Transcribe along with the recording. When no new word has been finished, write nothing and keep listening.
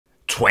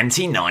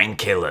29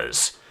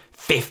 killers.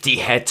 50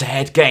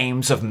 head-to-head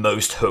games of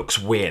most hooks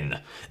win.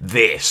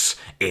 This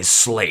is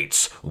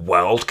Slate's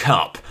World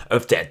Cup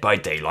of Dead by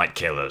Daylight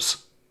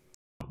killers.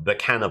 The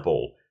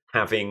Cannibal,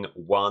 having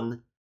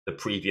won the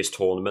previous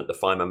tournament, the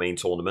Find My Main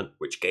tournament,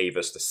 which gave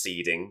us the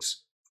seedings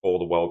for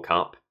the World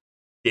Cup,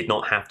 did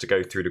not have to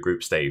go through the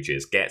group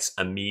stages, gets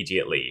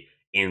immediately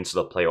into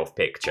the playoff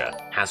picture,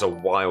 has a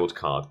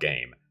wildcard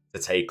game to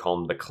take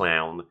on the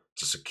Clown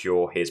to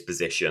secure his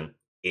position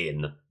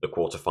in the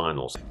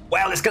quarterfinals.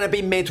 Well, it's going to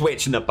be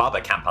Midwich, and the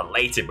Bubba camp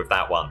elated with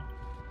that one.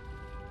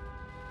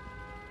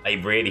 They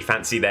really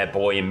fancy their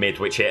boy in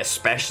Midwich here,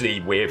 especially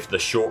with the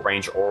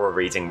short-range aura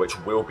reading, which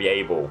will be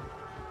able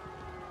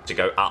to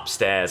go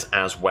upstairs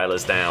as well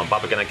as down.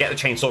 Bubba going to get the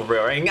chainsaw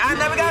rearing,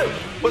 and there we go!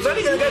 Was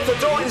only going to go for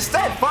the door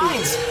instead,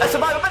 finds a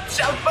survivor, but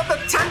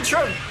the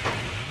tantrum!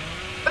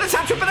 But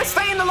they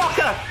stay in the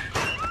locker!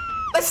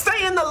 They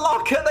stay in the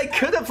locker! They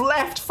could have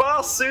left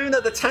far sooner.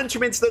 The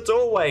tantrum into the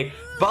doorway.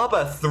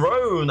 Bubba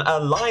thrown a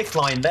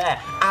lifeline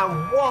there.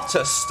 And what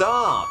a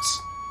start.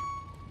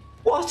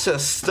 What a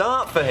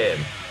start for him.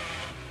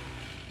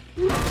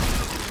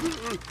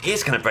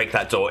 He's going to break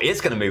that door. He's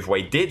going to move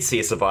away. Did see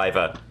a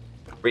survivor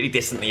really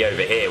distantly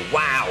over here.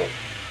 Wow.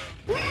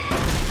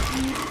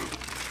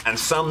 And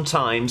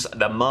sometimes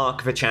the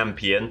mark of a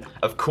champion,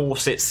 of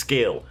course, it's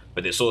skill.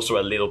 But it's also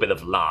a little bit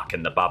of luck,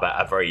 and the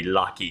Bubba, a very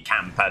lucky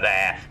camper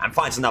there, and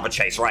finds another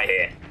chase right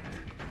here.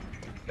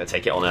 Gonna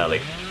take it on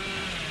early.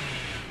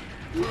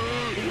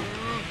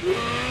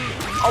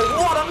 Oh,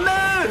 what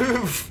a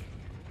move!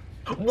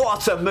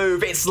 What a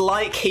move! It's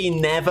like he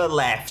never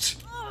left.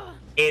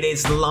 It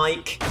is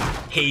like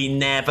he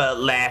never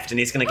left, and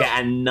he's gonna get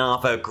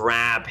another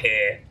grab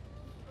here.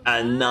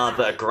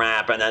 Another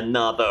grab and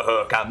another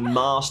hook. A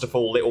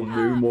masterful little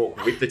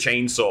moonwalk with the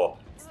chainsaw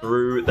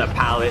through the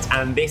pallet,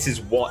 and this is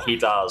what he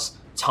does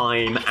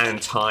time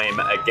and time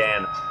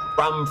again.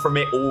 Run from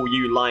it all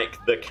you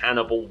like, the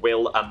Cannibal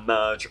will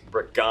emerge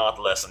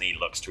regardless, and he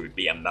looks to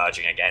be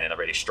emerging again in a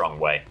really strong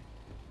way.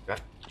 Do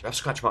you have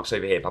scratch marks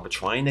over here? Bubba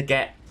trying to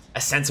get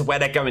a sense of where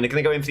they're going. They're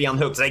going to go in for the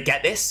unhook. Do they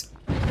get this?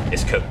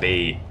 This could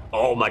be,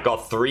 oh my god,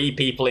 3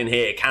 people in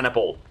here.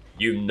 Cannibal,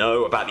 you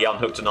know about the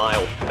unhook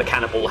denial. The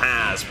Cannibal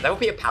has. There will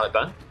be a pallet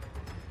burn.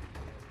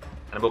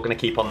 Cannibal going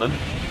to keep on them.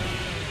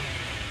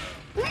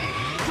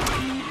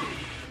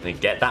 And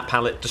get that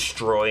pallet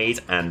destroyed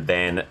and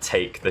then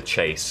take the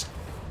chase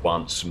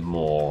once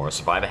more. A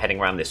survivor heading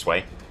around this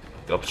way.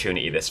 Good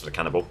opportunity this for the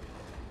Cannibal.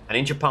 An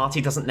injured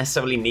party doesn't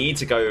necessarily need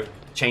to go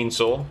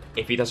chainsaw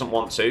if he doesn't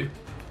want to.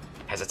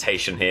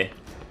 Hesitation here.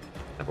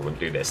 Never wouldn't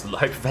do this.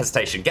 Hope of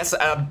hesitation. Gets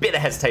a bit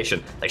of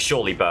hesitation. They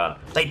surely burn.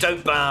 They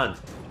don't burn.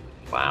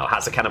 Wow,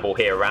 has a Cannibal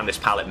here around this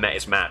pallet met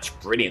his match.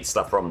 Brilliant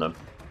stuff from them.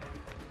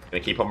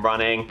 Gonna keep on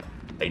running.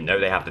 They know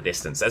they have the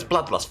distance. There's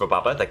bloodlust for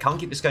Bubba. They can't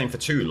keep this going for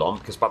too long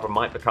because Bubba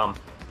might become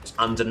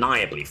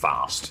undeniably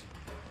fast.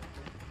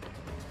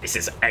 This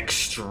is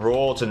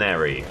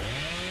extraordinary.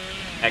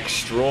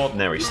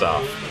 Extraordinary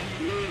stuff.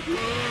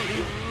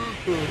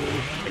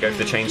 They go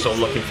for the chainsaw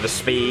looking for the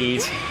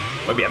speed.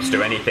 Won't be able to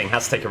do anything.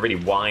 Has to take a really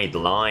wide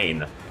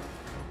line.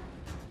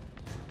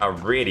 A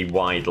really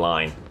wide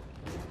line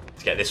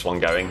to get this one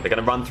going. They're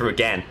going to run through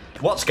again.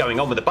 What's going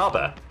on with the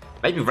Bubba?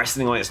 Maybe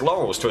resting on its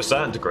laurels to a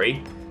certain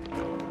degree.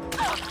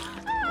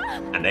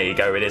 And there you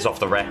go, it is off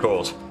the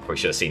record. We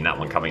should have seen that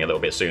one coming a little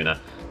bit sooner.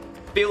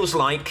 Feels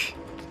like,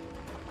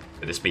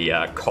 could this be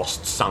a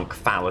cost-sunk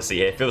fallacy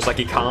here? Feels like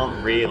he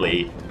can't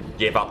really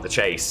give up the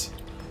chase.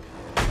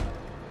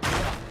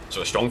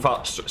 So a strong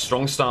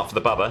start for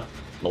the Bubba.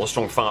 Not a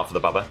strong fart for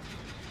the Bubba.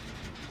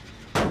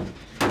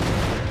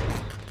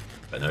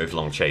 An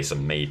overlong chase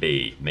and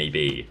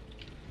maybe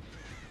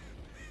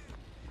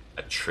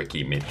a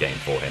tricky mid-game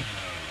for him.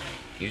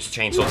 Use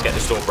the chainsaw to get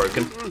this door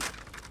broken.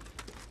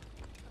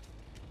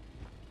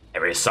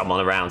 There is someone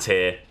around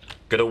here.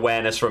 Good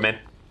awareness from him.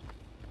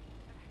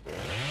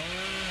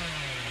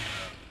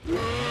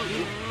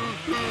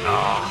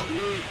 Ah,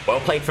 well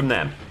played from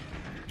them.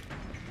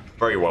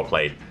 Very well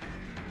played.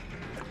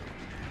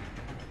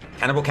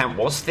 Cannibal Camp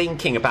was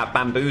thinking about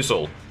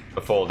Bamboozle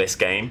before this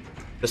game.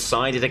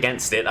 Decided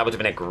against it. That would have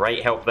been a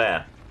great help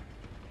there.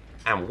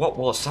 And what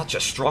was such a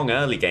strong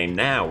early game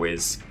now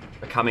is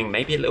becoming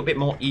maybe a little bit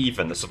more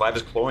even. The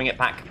survivors clawing it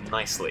back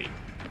nicely.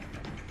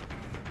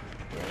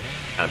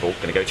 Cannibal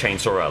going to go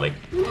chainsaw early.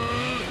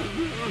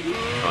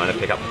 Trying to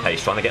pick up the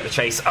pace, trying to get the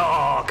chase.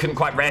 Oh, couldn't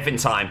quite rev in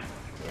time.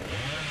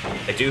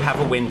 They do have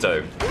a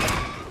window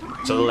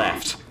to the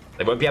left.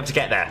 They won't be able to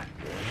get there.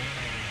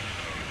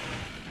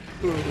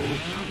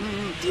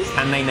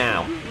 Can they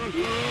now?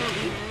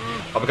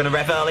 Are we going to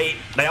rev early?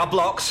 They are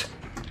blocked.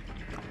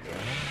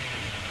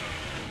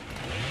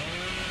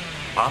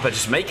 Bubba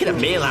just making a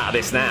meal out of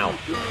this now.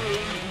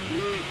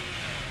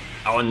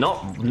 Oh, and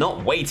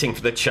not waiting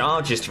for the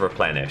charges to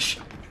replenish.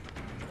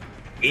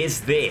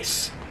 Is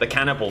this the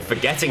Cannibal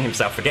forgetting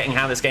himself, forgetting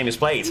how this game is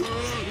played?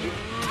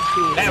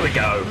 There we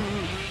go.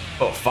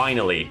 Oh,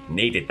 finally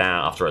needed that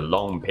after a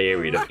long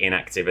period of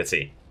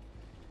inactivity.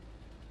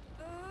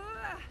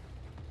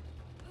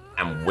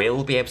 And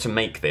will be able to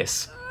make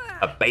this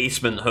a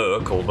basement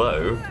hook,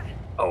 although...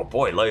 Oh,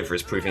 Boilova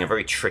is proving a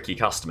very tricky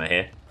customer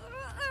here.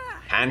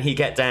 Can he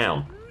get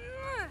down?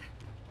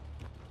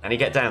 Can he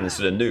get down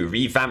into the new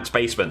revamped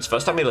basements?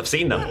 First time we'll have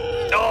seen them.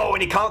 Oh,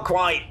 and he can't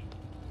quite.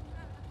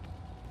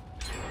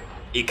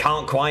 He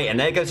can't quite, and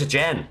there goes a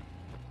gen.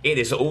 It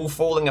is all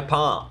falling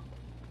apart.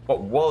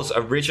 What was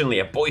originally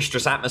a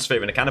boisterous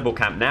atmosphere in a cannibal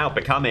camp now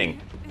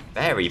becoming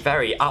very,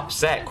 very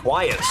upset,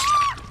 quiet.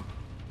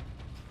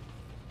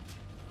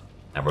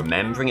 Now,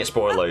 remembering it's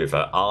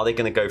Boilova, are they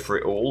going to go for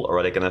it all, or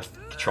are they going to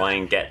try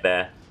and get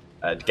there,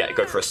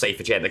 go for a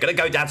safer gen? They're going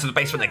to go down to the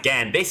basement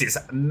again. This is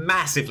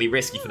massively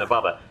risky for the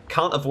Bubba.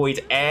 Can't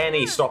avoid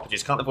any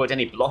stoppages, can't avoid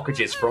any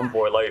blockages from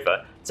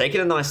Boilova.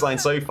 Taking a nice line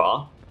so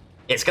far.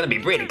 It's going to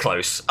be really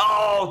close.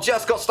 Oh,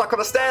 just got stuck on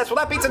the stairs. Will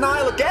that be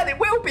denial again? It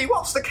will be.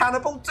 What's the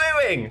cannibal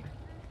doing?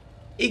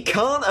 He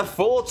can't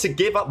afford to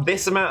give up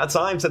this amount of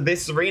time to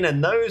this arena.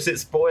 Knows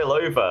it's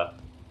Boilova.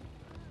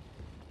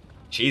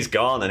 She's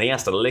gone, and he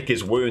has to lick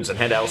his wounds and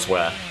head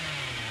elsewhere.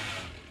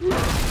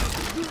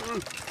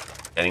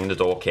 Getting the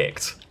door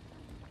kicked.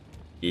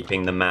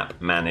 Keeping the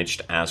map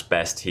managed as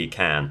best he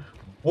can.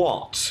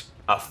 What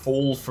a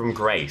fall from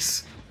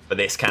grace for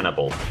this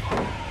cannibal.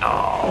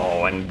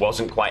 Oh, and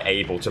wasn't quite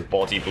able to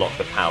body block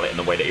the pallet in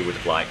the way that he would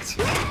have liked.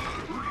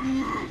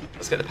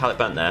 Let's get the pallet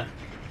burnt there.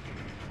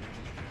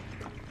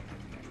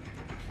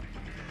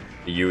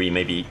 Yui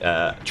maybe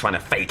trying to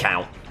fake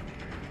out.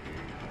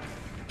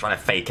 Trying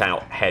to fake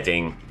out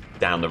heading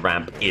down the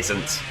ramp.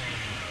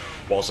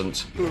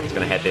 Wasn't. He's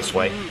going to head this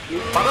way.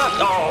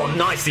 Oh,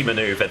 nicely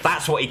maneuvered.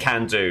 That's what he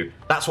can do.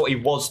 That's what he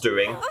was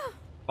doing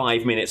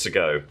 5 minutes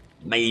ago.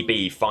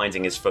 Maybe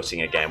finding his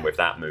footing again with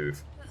that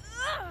move.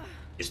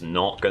 He's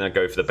not going to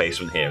go for the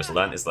basement here. He's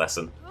learned his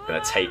lesson.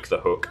 Going to take the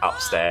hook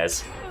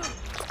upstairs.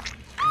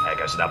 There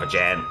goes another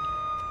gen.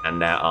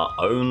 And there are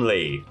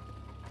only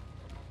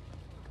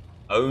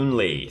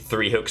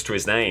 3 hooks to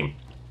his name.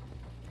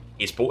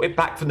 He's brought it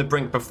back from the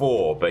brink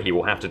before, but he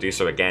will have to do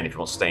so again if he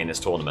wants to stay in this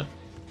tournament.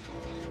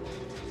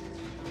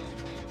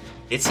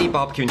 Did see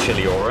barbecue and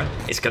chili aura.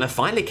 It's going to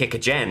finally kick a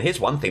gen. Here's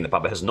one thing that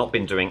Bubba has not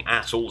been doing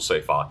at all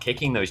so far.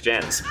 Kicking those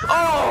gens.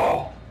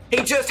 Oh! He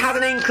just had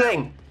an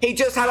inkling. He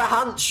just had a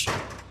hunch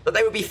that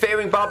they would be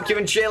fearing barbecue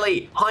and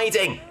chili.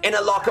 Hiding in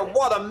a locker.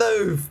 What a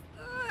move.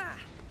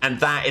 And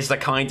that is the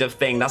kind of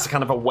thing, that's the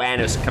kind of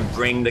awareness that can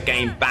bring the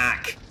game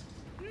back.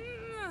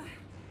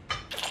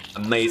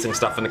 Amazing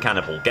stuff from the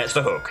cannibal. Gets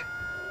the hook.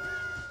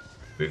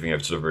 Moving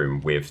over to the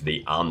room with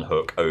the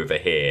unhook over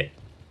here.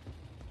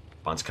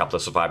 Finds a couple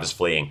of survivors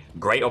fleeing.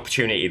 Great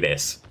opportunity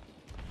this.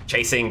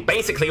 Chasing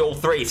basically all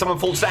 3. Someone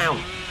falls down.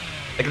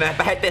 They're going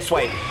to head this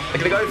way.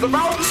 They're going to go over the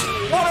ropes.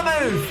 What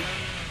a move.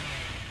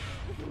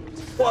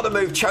 What a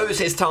move. Chose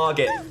his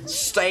target.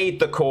 Stayed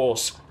the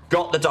course.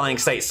 Got the dying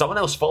state. Someone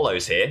else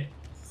follows here.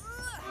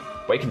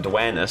 Awakened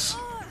awareness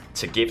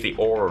to give the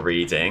aura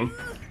reading.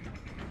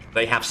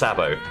 They have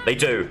Sabo. They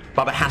do.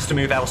 Bubba has to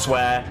move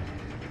elsewhere.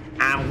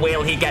 And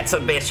will he get to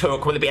this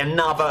hook? Will it be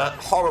another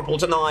horrible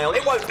denial?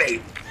 It won't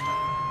be.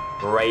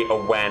 Great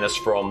awareness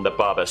from the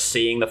Bubba.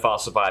 Seeing the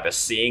fast survivor.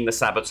 Seeing the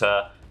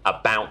saboteur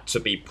about to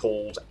be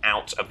pulled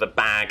out of the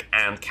bag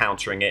and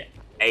countering it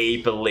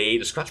ably.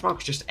 The scratch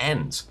marks just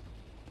end.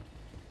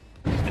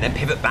 And then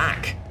pivot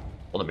back.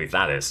 What a move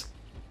that is.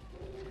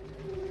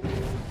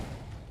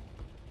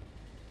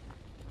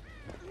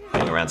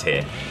 Going around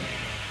here.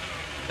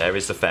 There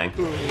is the Feng.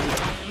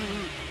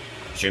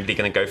 Presumably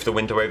going to go for the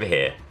window over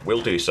here.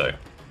 Will do so.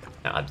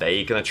 Now, are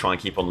they going to try and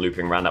keep on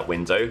looping around that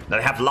window? No,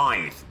 they have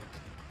live.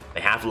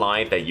 They have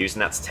live. They're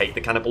using that to take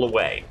the cannibal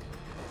away.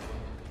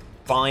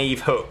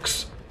 5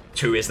 hooks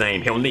to his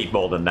name. He'll need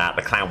more than that.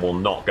 The clown will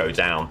not go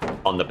down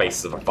on the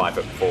basis of a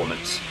 5-hook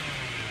performance.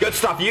 Good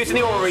stuff. Using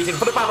the aura reading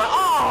for the Bubba.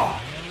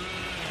 Oh!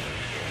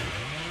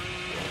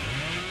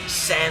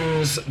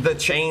 Sends the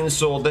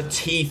chainsaw, the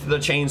teeth of the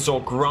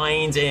chainsaw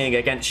grinding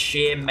against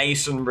sheer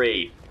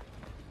masonry.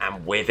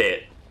 And with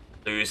it,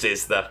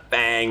 loses the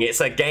Feng.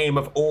 It's a game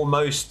of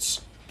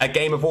almosts. A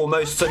game of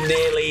almosts and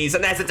nearlies.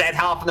 And there's a dead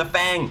half in the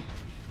Feng.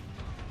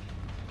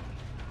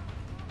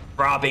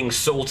 Rubbing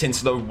salt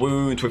into the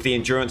wound with the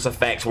endurance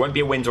effect. Won't be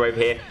a window over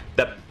here.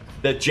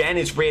 The gen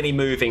is really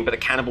moving, but the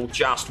cannibal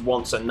just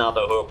wants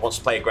another hook. Wants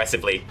to play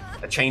aggressively.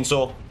 A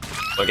chainsaw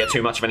won't get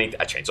too much of anything.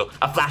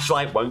 A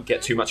flashlight won't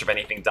get too much of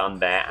anything done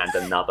there, and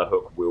another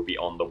hook will be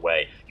on the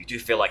way. You do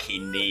feel like he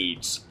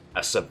needs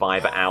a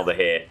survivor out of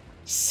here.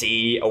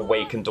 See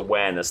awakened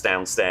awareness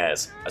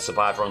downstairs. A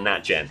survivor on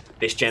that gen.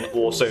 This gen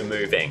also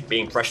moving,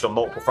 being pressured on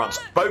multiple fronts.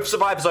 Both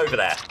survivors over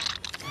there.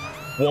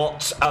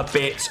 What a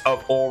bit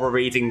of aura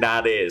reading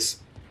that is.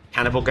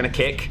 Cannibal gonna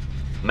kick.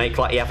 Make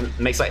like he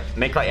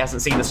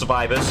hasn't seen the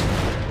survivors.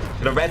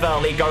 Gonna rev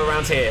early, go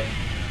around here.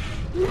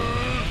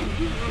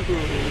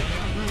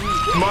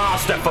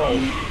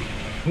 Masterful.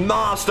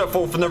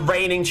 Masterful from the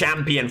reigning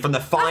champion, from the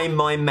Find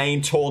My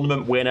Main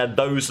tournament winner.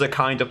 Those are the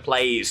kind of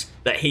plays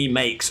that he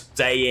makes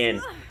day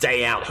in,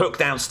 day out. Hook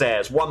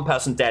downstairs, 1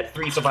 person dead,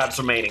 3 survivors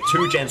remaining,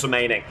 2 gens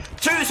remaining,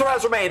 2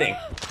 survivors remaining.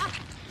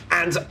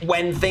 And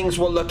when things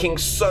were looking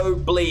so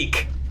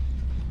bleak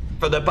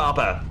for the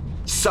Bubba,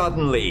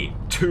 suddenly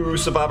 2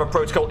 Survivor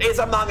Protocol is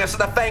among us,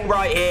 and the thing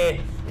right here.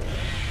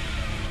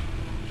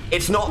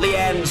 It's not the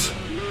end,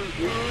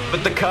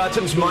 but the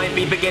curtains might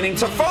be beginning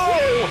to fall.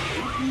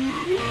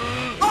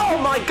 Oh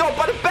my god,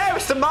 by the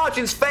barest of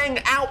margins, Feng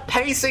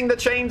outpacing the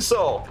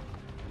chainsaw.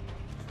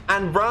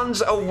 And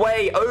runs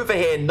away over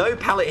here. No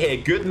pallet here.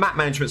 Good map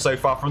management so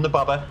far from the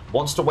Bubba.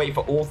 Wants to wait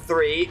for all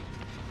 3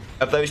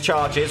 of those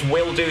charges.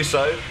 Will do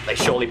so. They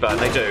surely burn.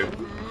 They do.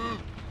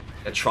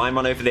 They'll try and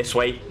run over this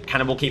way.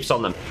 Cannibal keeps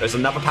on them. There's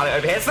another pallet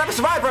over here. There's another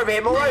survivor over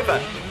here. Moreover.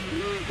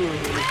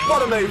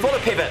 What a move. What a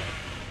pivot.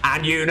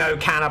 And you know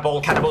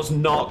Cannibal's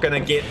not going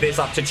to give this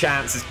up to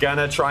chance. He's going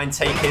to try and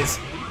take his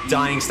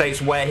dying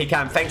states where he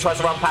can. Feng tries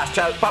to run past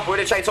Bubba with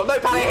a chainsaw. No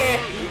pallet here.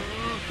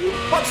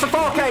 What's the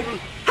 4K?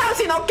 How's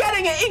he not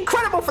getting it?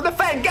 Incredible for the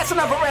Feng. Gets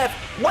another rev.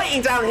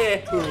 Waiting down here.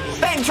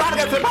 Feng trying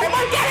to go for the pallet.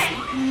 Won't get it.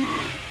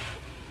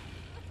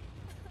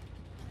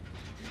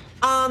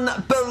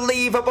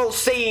 Unbelievable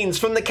scenes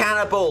from the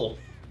Cannibal.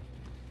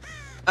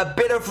 A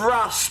bit of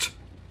rust.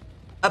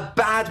 A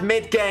bad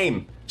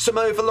mid-game. Some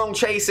overlong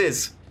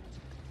chases.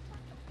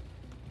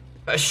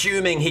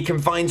 Assuming he can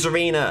find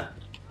Zarina.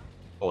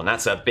 Oh, and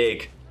that's a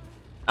big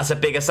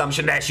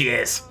assumption. There she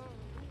is.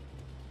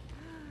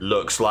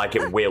 Looks like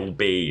it will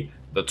be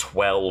the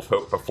 12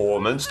 hook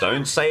performance.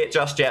 Don't say it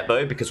just yet,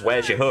 though, because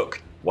where's your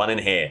hook? One in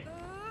here.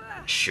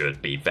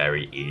 Should be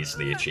very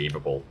easily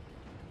achievable.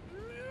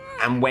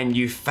 And when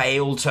you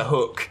fail to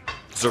hook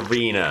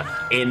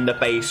Zarina in the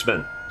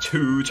basement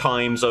 2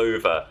 times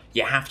over,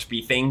 you have to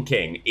be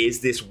thinking,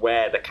 is this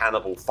where the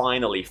Cannibal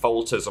finally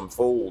falters and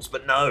falls?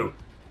 But no,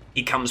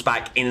 he comes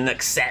back in an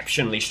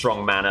exceptionally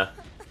strong manner.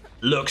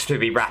 Looks to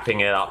be wrapping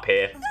it up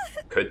here.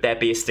 Could there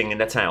be a sting in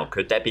the tail?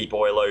 Could there be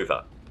boil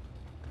over?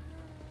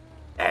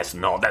 There's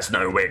no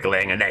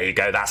wiggling, and there you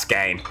go, that's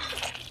game.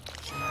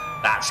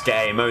 That's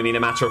game, only in a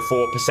matter of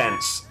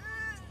 4%.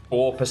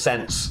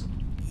 4%.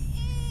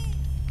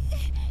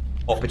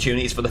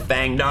 Opportunities for the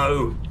Feng,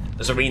 no.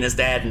 The Zarina's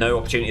dead, no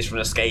opportunities for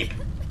an escape.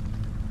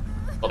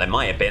 Well, there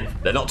might have been.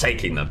 They're not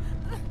taking them.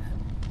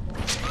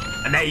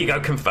 And there you go,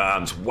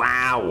 confirmed.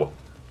 Wow.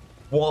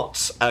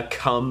 What a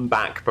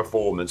comeback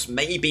performance.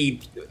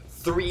 Maybe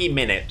 3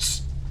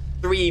 minutes.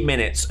 3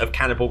 minutes of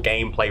Cannibal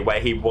gameplay where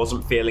he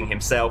wasn't feeling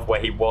himself,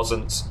 where he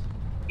wasn't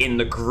in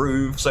the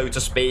groove, so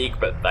to speak,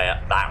 but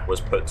that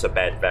was put to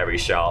bed very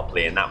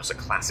sharply, and that was a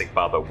classic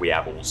Bubba we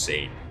have all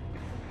seen.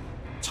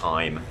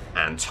 Time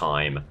and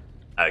time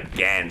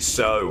again.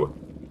 So,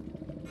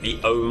 the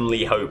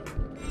only hope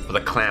for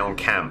the Clown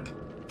camp.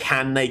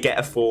 Can they get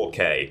a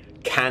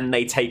 4K? Can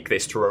they take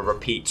this to a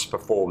repeat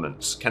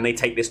performance? Can they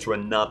take this to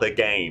another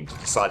game to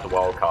decide the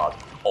wildcard?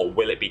 Or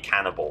will it be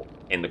Cannibal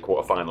in the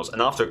quarterfinals?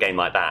 And after a game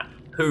like that,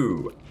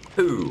 who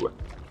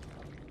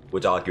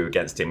would argue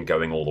against him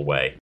going all the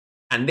way?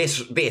 And this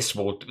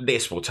will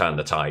turn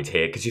the tide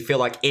here, because you feel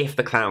like if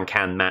the Clown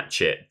can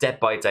match it, Dead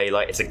by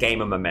Daylight, it's a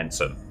game of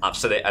momentum. I've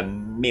said it a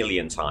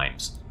million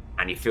times.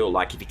 And you feel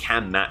like if he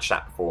can match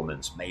that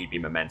performance, maybe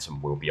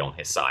momentum will be on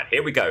his side.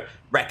 Here we go.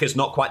 Wrecker's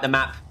not quite the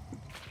map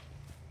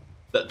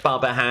that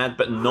Bubba had,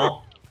 but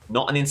not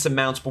an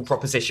insurmountable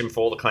proposition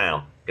for the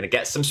Clown. Gonna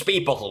get some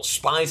speed bottles.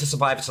 Spies a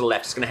survivor to the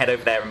left. He's gonna head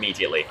over there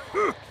immediately.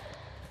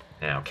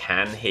 Now,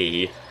 can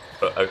he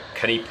put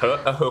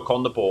a hook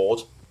on the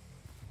board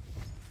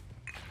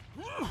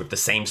with the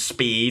same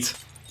speed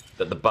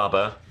that the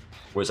Bubba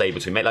was able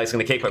to? Mate, like he's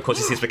gonna kick, but of course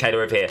he sees Vicada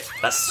over here.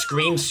 That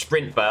screams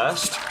sprint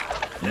burst.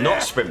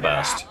 Not sprint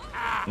burst.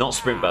 Not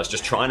sprint burst.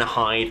 Just trying to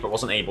hide, but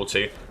wasn't able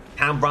to.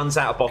 Cam runs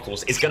out of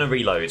bottles. Is gonna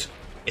reload.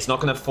 It's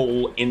not going to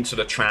fall into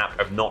the trap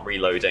of not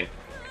reloading.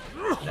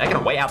 They're going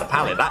to wait out the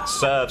pallet. That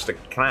serves the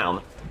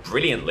Clown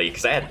brilliantly,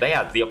 because they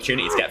had the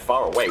opportunity to get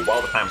far away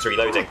while the Clown's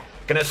reloading.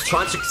 Going to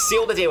try to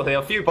seal the deal here.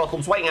 A few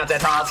bottles, waiting out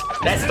dead hard.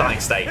 There's a dying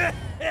state.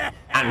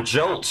 And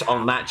Jolt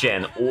on that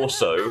gen,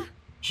 also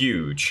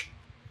huge.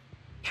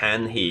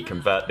 Can he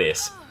convert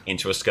this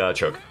into a Scourge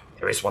Hook?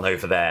 There is one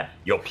over there.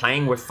 You're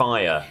playing with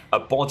fire. A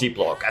body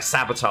block, a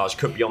sabotage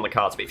could be on the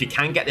cards. But if you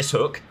can get this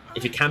hook,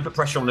 if you can put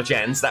pressure on the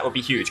gens, that would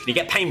be huge. Can you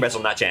get pain res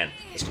on that gen?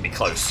 It's going to be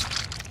close.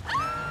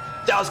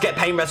 Does get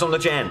pain res on the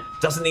gen.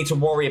 Doesn't need to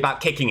worry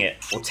about kicking it.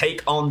 We'll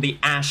take on the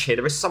Ash here.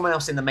 There is someone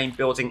else in the main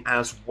building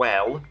as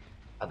well.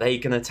 Are they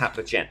going to tap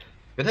the gen?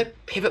 Going to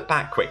pivot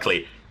back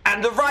quickly.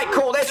 And the right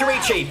call. There's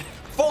Yorichi.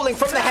 Falling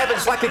from the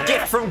heavens like a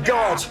gift from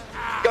God.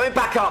 Going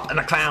back up. And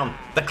the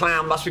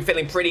Clown must be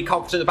feeling pretty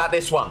confident about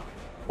this one.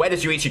 Where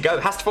does Yorichi go?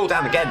 Has to fall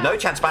down again. No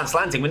chance of bounce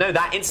landing. We know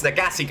that. Into the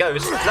gas he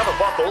goes. Another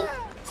bottle.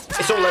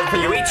 It's all over for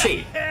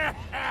Yorichi.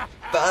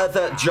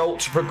 Further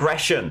Jolt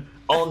progression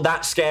on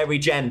that scary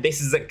gen.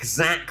 This is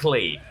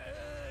exactly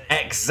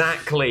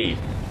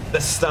the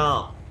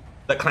start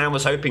the Clown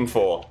was hoping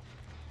for.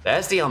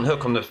 There's the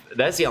unhook from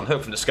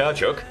the Scourge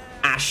Hook.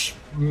 Ash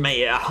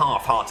made a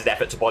half-hearted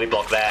effort to body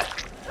block there.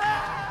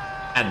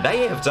 And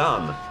they have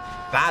done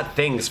bad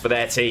things for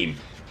their team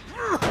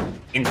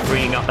in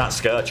freeing up that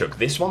Scourge Hook.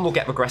 This one will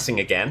get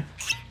regressing again.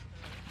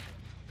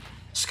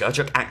 Scourge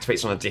Hook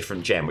activates on a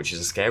different gem, which is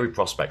a scary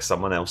prospect.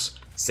 Someone else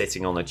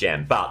sitting on a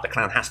gem. But the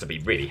clown has to be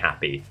really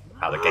happy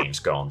how the game's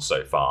gone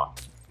so far.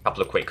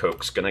 Couple of quick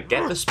hooks. Gonna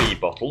get the speed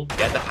bottle,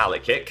 get the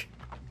pallet kick.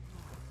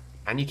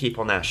 Can you keep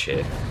on Ash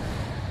here?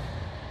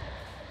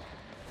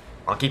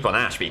 I'll keep on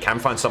Ash, but you can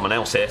find someone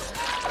else here.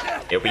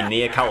 It'll be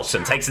Nia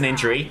Carlson. Takes an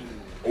injury.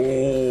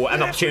 Oh,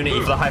 an opportunity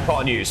for the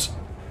hypotenuse.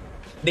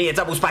 Nia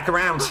doubles back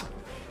around.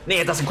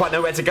 Nia doesn't quite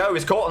know where to go.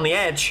 He's caught on the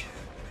edge.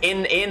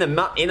 In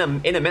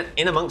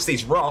amongst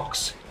these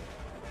rocks.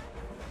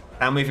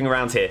 Now moving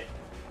around here.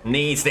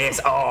 Needs this.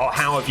 Oh,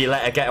 how have you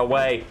let her get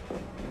away?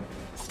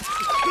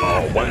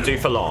 Oh, won't do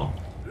for long.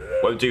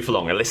 Won't do for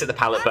long. Elicit the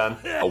pallet burn.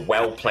 A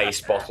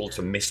well-placed bottle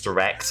to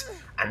misdirect.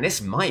 And this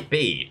might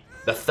be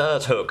the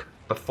third hook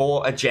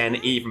before a gen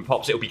even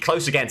pops. It'll be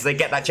close again. Do they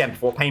get that gen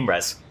before pain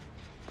res?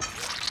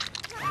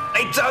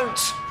 They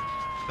don't!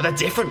 But a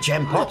different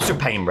gen pops with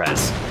pain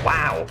res.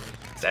 Wow.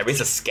 There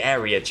is a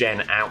scarier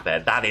gen out there.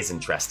 That is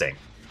interesting.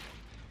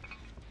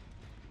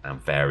 I'm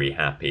very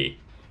happy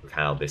with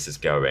how this is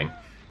going.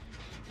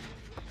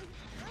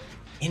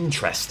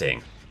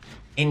 Interesting.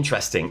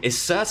 Interesting. It's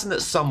certain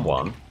that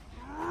someone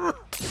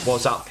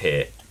was up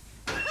here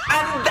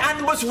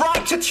and was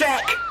right to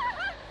check.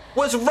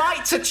 Was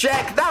right to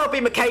check. That'll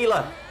be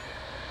Michaela.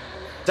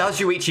 Does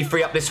Yuichi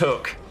free up this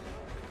hook?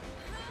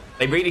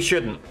 They really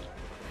shouldn't.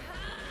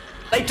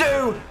 They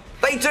do.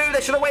 They do.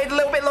 They should have waited a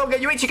little bit longer.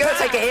 Yuichi gonna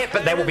take a hit,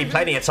 but there will be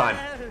plenty of time.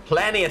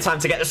 Plenty of time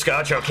to get the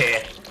Scourge Hook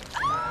here.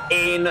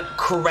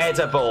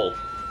 Incredible.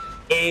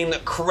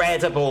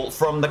 Incredible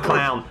from the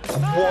clown.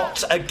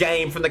 What a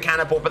game from the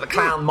Cannibal, but the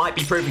clown might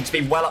be proving to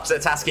be well up to the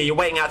task here. You're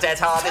waiting out dead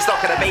hard. It's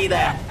not going to be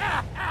there.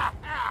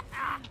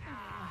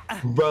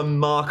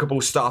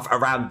 Remarkable stuff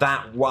around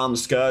that one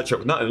Scourge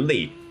Hook. Not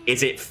only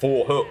is it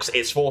 4 hooks,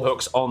 it's 4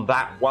 hooks on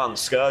that one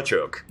Scourge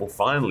Hook. We'll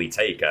finally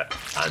take a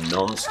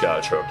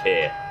non-Scourge Hook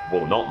here.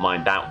 Will not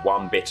mind that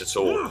one bit at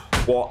all.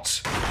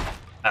 What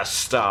a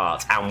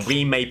start, and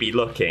we may be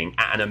looking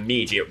at an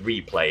immediate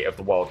replay of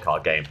the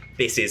wildcard game.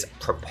 This is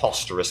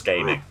preposterous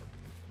gaming.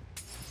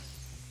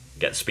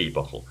 Get the speed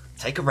bottle.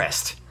 Take a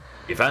rest.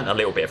 You've earned a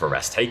little bit of a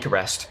rest. Take a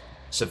rest.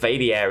 Survey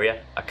the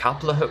area. A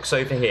couple of hooks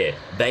over here.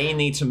 They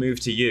need to move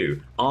to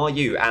you. Are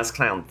you, as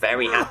clown,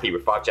 very happy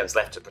with 5 gems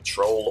left to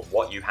patrol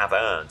what you have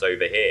earned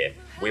over here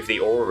with the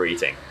aura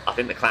reading? I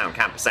think the clown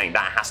camp is saying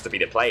that has to be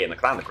the play, and the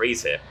clown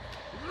agrees here.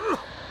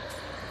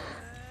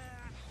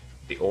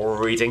 The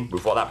aura reading,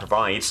 with what that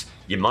provides,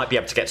 you might be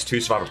able to get to 2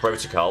 survivor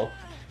protocol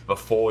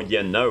before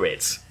you know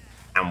it.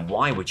 And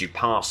why would you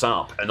pass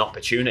up an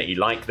opportunity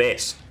like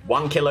this?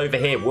 1 kill over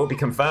here will be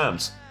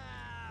confirmed.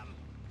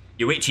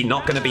 Yuichi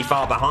not going to be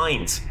far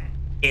behind.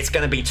 It's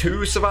going to be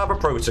 2 survivor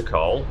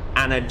protocol,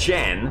 and a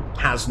gen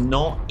has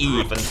not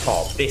even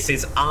popped. This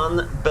is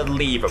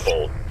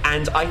unbelievable,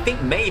 and I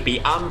think maybe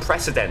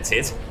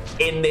unprecedented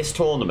in this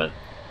tournament.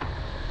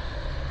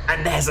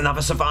 And there's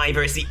another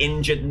survivor. It's the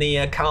injured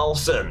Nia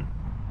Carlson.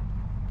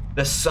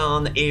 The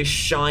sun is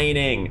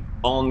shining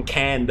on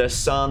Ken. The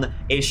sun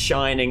is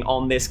shining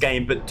on this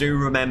game. But do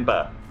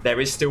remember, there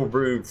is still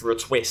room for a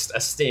twist, a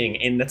sting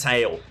in the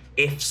tail.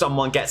 If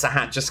someone gets a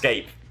hatch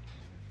escape.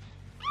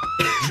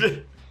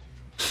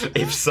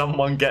 If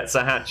someone gets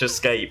a hatch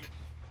escape,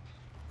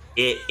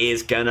 it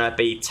is gonna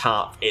be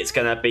tough. It's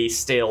gonna be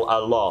still a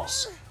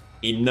loss.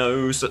 He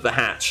knows that the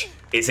hatch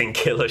is in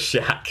Killer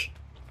Shack.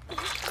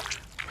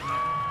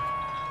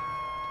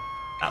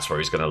 That's where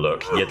he's going to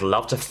look. You'd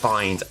love to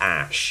find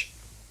Ash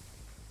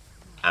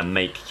and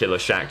make Killer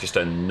Shack just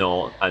a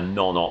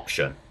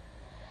non-option.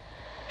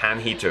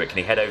 Can he do it? Can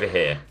he head over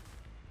here?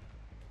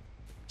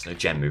 There's no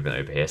gem movement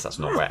over here, so that's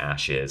not where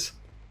Ash is.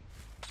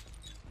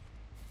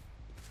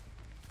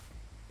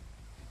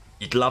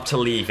 You'd love to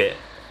leave it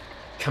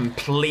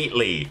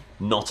completely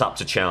not up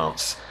to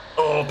chance.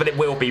 Oh, but it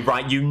will be,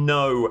 right? You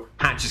know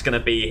Hatch is going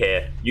to be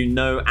here. You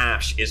know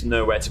Ash is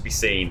nowhere to be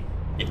seen.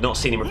 You've not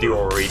seen him with the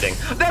aura reading.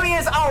 There he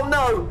is! Oh,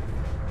 no!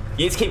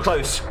 You need to keep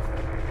close.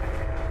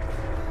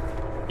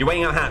 You're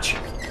waiting out Hatch.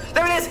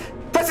 There it is!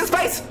 Press his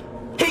space!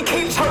 He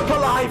keeps hope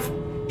alive!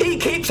 He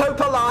keeps hope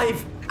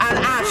alive! And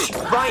Ash,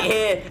 right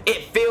here,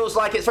 it feels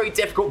like it's very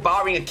difficult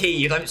barring a key.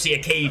 You don't see a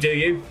key, do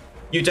you?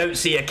 You don't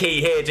see a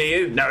key here, do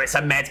you? No, it's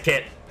a med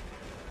kit.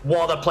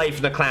 What a play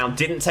from the clown.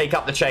 Didn't take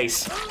up the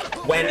chase.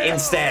 Went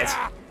instead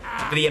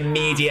for the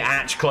immediate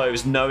hatch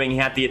close, knowing he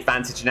had the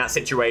advantage in that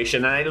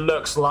situation. And it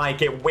looks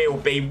like it will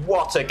be.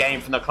 What a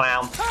game from the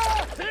clown.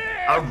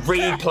 A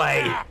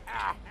replay.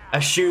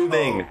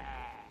 Assuming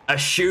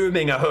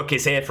a hook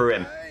is here for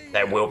him.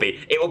 There will be.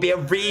 It will be a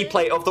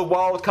replay of the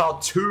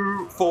wildcard.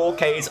 2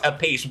 4Ks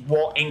apiece.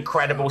 What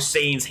incredible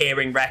scenes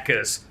here in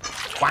Wreckers.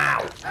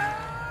 Wow.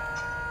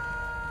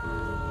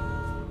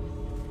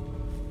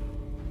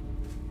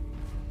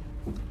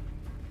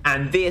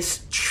 And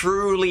this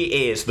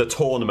truly is the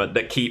tournament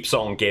that keeps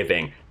on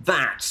giving.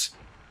 That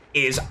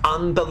is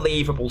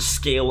unbelievable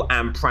skill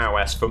and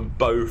prowess from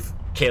both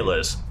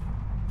killers.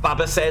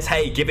 Bubba says,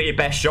 hey, give it your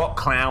best shot.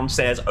 Clown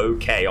says,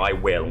 okay, I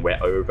will. And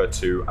we're over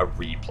to a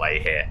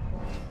replay here.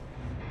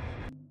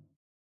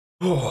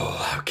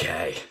 Oh,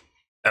 okay.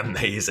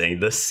 Amazing.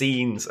 The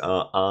scenes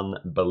are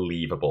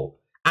unbelievable.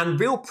 And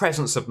real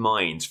presence of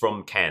mind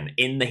from Ken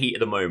in the heat of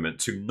the moment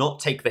to not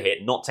take the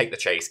hit, not take the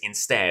chase,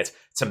 instead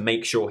to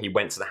make sure he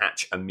went to the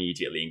hatch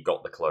immediately and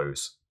got the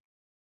close.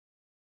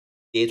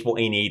 Did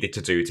what he needed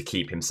to do to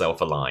keep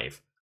himself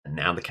alive. And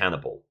now the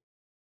cannibal.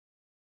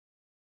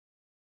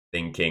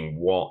 Thinking,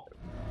 what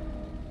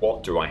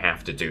do I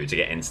have to do to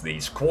get into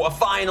these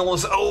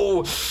quarterfinals?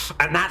 Oh,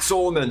 and that's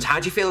Ormond. How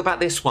do you feel about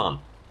this one?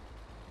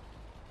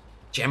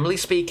 Generally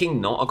speaking,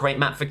 not a great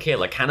map for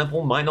kill. A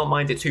cannibal might not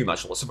mind it too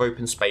much. Lots of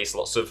open space,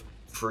 lots of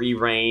free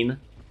reign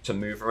to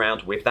move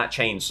around with that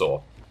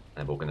chainsaw.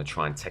 And we're going to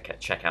try and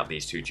check out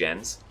these two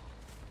gens.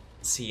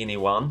 See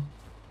anyone?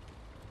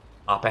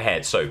 Up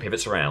ahead, so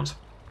pivots around.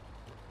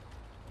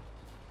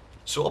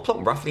 Sort of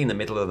plot roughly in the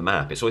middle of the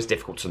map. It's always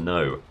difficult to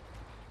know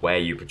where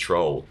you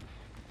patrol.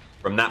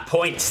 From that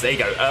point, there you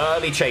go.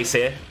 Early chase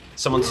here.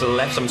 Someone to the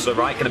left, someone to the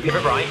right. Going to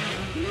pivot right.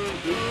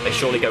 They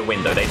surely go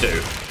window. They do.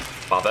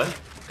 Bubba.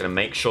 Going to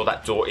make sure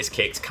that door is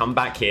kicked. Come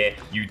back here.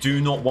 You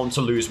do not want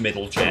to lose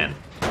middle gen.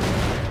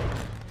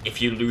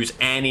 If you lose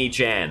any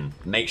gen,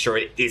 make sure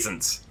it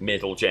isn't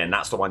middle gen.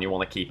 That's the one you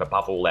want to keep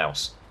above all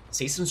else.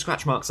 See some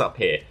scratch marks up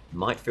here.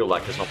 Might feel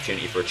like there's an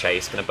opportunity for a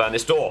chase. Going to burn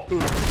this door.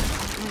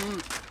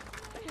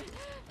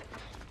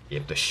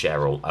 Give the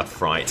Cheryl a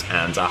fright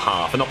and a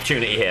half. An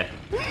opportunity here.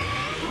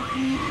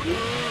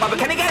 Bubba,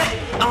 can he get it?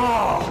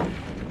 Oh!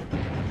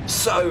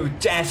 So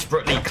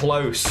desperately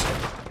close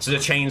to the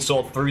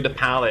chainsaw through the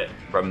pallet.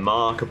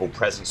 Remarkable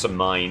presence of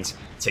mind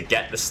to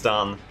get the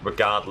stun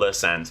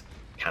regardless, and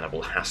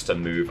Cannibal has to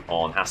move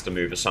on, has to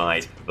move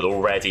aside, but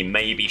already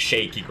maybe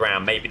shaky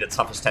ground, maybe the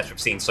toughest test we've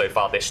seen so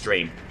far this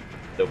stream.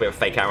 A little bit of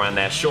fake out around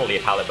there, surely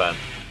a pallet burn.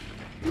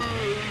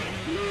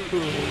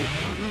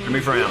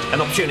 Move around,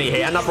 an opportunity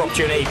here, another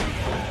opportunity.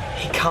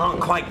 He can't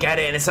quite get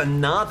it, and it's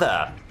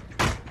another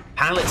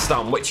pallet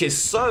stun, which is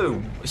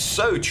so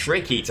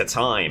tricky to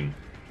time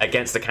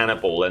against the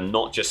cannibal and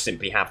not just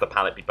simply have the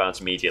pallet be burnt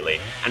immediately.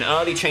 An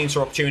early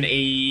chainsaw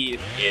opportunity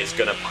is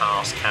going to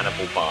pass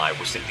Cannibal by.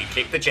 We'll simply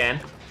kick the gen.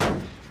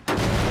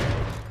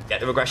 Get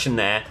the regression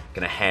there.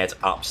 Going to head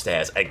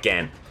upstairs.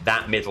 Again,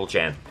 that middle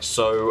gen.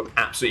 So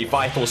absolutely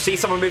vital. See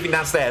someone moving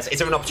downstairs. Is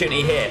there an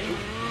opportunity here?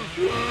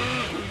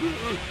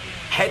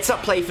 Heads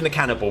up play from the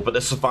cannibal, but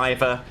the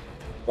survivor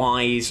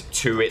wise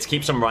to it.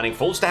 Keeps on running.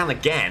 Falls down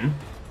again.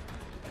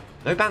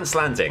 No bounce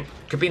landing.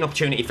 Could be an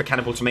opportunity for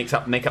Cannibal to make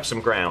up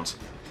some ground.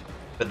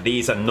 But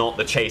these are not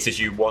the chases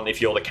you want if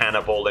you're the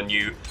cannibal and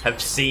you have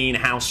seen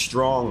how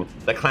strong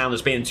the clown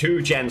has been.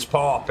 2 gens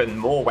pop and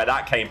more where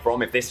that came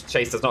from if this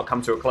chase does not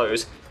come to a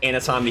close in a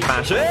timely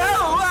fashion.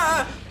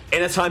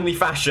 In a timely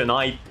fashion,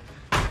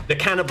 the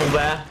cannibal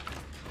there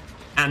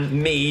and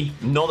me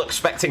not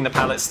expecting the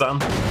pallet stun.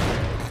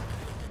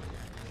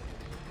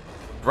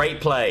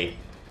 Great play.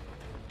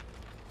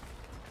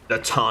 The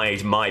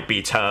tide might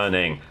be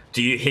turning.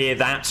 Do you hear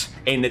that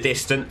in the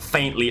distance,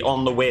 faintly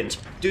on the wind?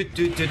 Do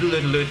we get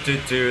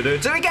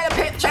a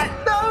pit check?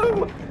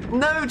 No!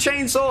 No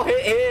chainsaw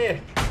hit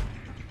here.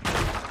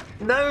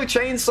 No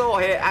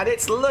chainsaw here, and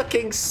it's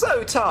looking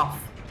so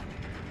tough.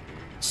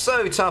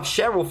 So tough.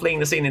 Cheryl fleeing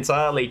the scene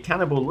entirely.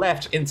 Cannibal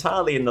left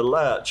entirely in the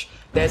lurch.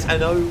 There's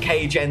an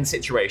okay gen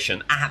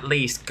situation, at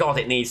least. God,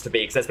 it needs to be,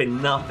 because there's been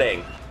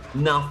nothing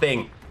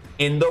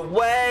in the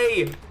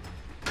way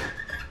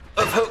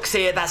of hooks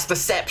here. That's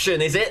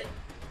deception, is it?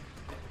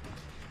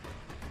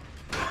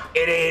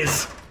 It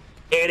is.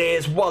 It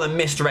is. What a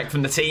misdirect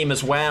from the team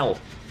as well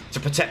to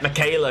protect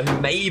Michaela,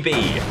 who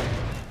maybe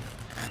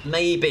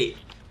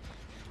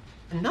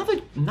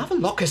another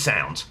locker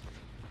sound.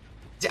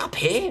 Is it up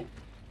here?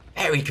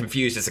 Very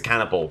confused as a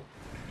cannibal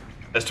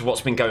as to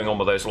what's been going on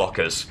with those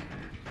lockers.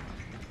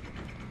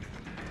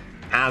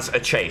 Has a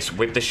chase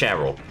with the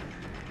Cheryl.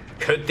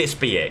 Could this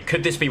be it?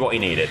 Could this be what he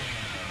needed?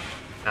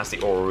 That's the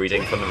aura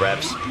reading from the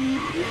revs.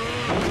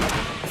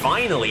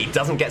 Finally,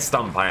 doesn't get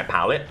stunned by a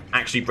pallet.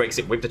 Actually breaks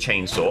it with the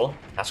chainsaw.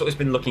 That's what he's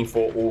been looking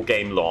for all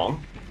game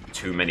long.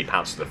 Too many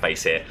pallets to the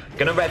face here.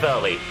 Gonna rev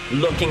early.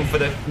 Looking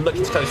to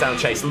close down the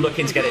chase.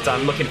 Looking to get it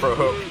done. Looking for a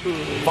hook.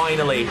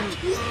 Finally.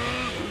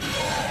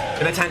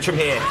 Gonna tantrum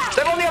here.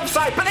 They're on the other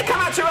side, but they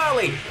come out too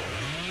early.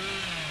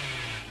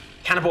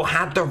 Cannibal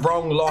had the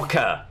wrong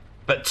locker,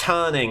 but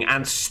turning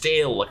and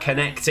still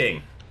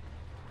connecting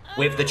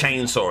with the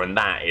chainsaw, and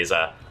that is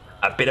a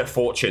bit of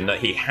fortune that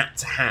he had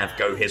to have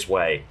go his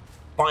way.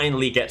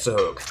 Finally gets a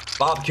hook.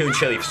 Barbecue and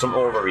chili for some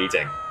aura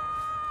reading.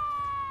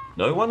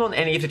 No one on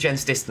any of the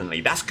gens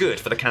distantly. That's good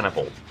for the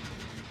cannibal.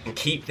 And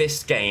keep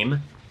this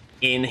game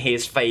in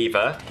his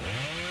favor.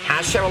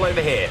 Has Cheryl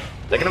over here.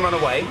 They're going to run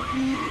away.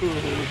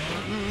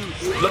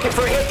 Looking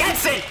for it.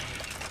 Gets it!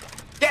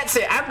 Gets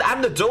it!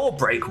 And the door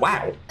break.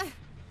 Wow.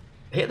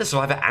 Hit the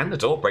survivor and the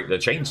door break the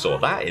chainsaw.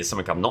 That is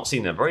something I've not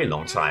seen in a very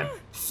long time.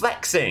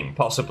 Flexing,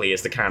 possibly,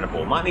 is the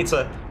cannibal. Might need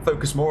to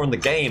focus more on the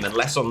game and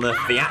less on the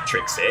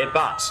theatrics here,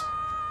 but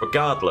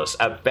regardless,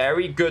 a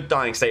very good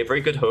dying state, a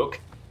very good hook.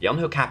 The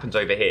unhook happens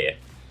over here.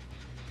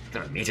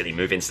 Gonna immediately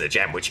move into the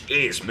gem, which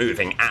is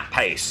moving at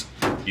pace.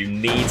 You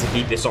need to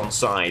keep this on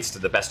sides to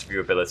the best of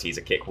your abilities.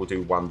 A kick will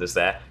do wonders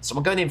there.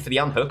 Someone going in for the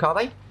unhook, are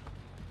they?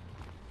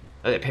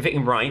 They're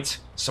pivoting right.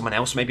 Someone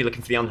else may be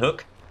looking for the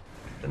unhook.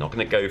 They're not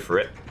going to go for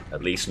it.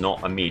 At least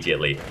not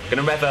immediately. Going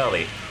to rev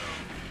early.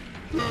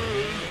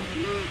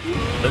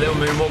 The little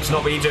moonwalk's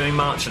not really doing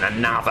much. And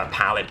another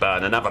pallet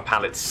burn. Another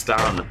pallet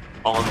stun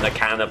on the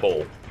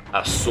Cannibal.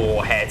 A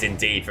sore head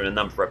indeed from a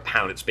number of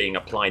pallets being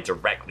applied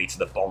directly to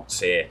the bonds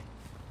here.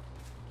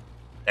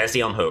 There's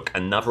the unhook.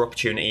 Another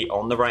opportunity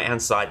on the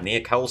right-hand side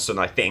near Coulson,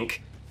 I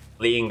think.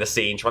 Fleeing the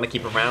scene, trying to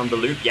keep around the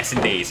loop. Yes,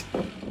 indeed.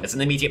 There's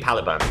an immediate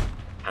pallet burn.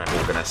 And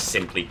we're going to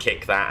simply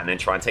kick that and then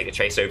try and take the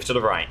chase over to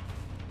the right.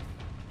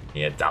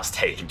 Yeah, it does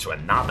take him to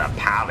another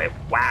pallet.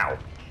 Wow.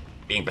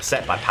 Being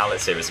beset by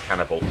pallets here is a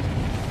Cannibal.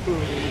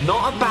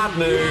 Not a bad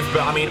move,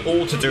 but I mean,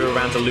 all to do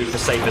around a loop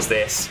as safe as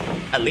this.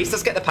 At least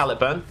let's get the pallet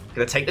burn.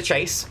 Going to take the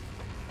chase.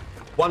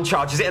 One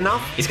charge, is it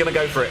enough? He's going to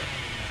go for it.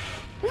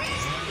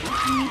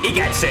 He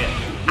gets it.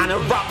 An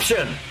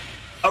eruption.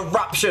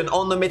 Eruption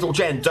on the middle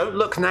gen. Don't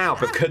look now,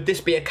 but could this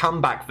be a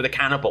comeback for the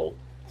Cannibal?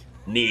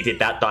 Needed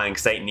that dying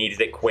state,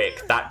 needed it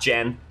quick. That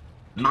gen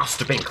must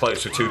have been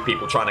close with 2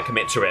 people trying to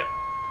commit to it.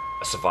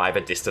 A survivor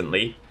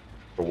distantly,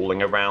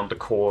 crawling around the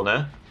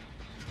corner.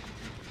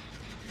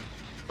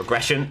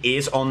 Progression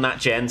is on that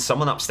gen.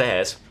 Someone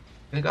upstairs.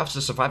 Gonna go after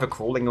the survivor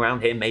crawling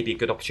around here. Maybe a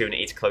good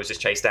opportunity to close this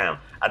chase down.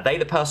 Are they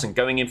the person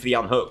going in for the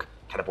unhook?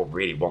 Cannibal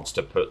really wants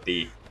to put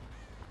the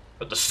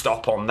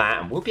stop on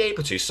that, and we'll be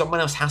able to. Someone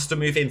else has to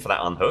move in for that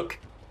unhook.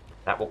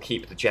 That will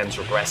keep the gens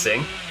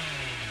regressing.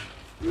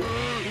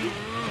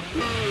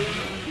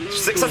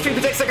 Successfully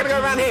predicts they're going to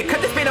go around here.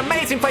 Could this be an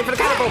amazing play for the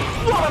Cannibal?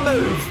 What a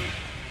move!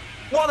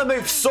 What a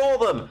move. Saw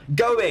them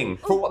going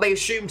for what they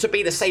assumed to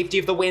be the safety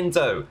of the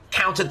window.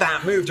 Countered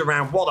that, moved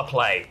around. What a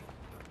play.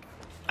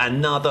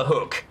 Another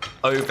hook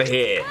over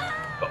here.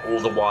 But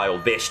all the while,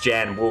 this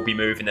gen will be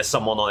moving. There's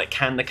someone on it.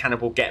 Can the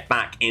Cannibal get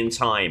back in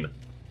time?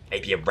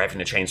 Maybe a revving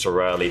a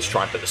chainsaw early to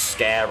try and put the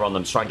scare on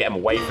them, to try and get them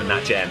away from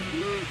that gen.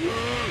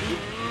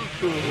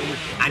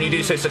 And you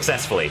do so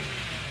successfully.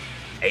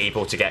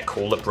 Able to get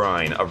Call of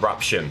Brine,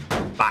 Eruption,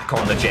 back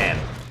on the gen.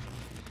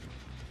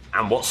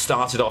 And what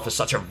started off as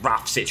such a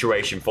rough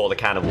situation for the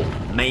Cannibal,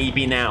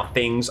 maybe now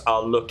things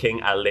are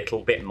looking a little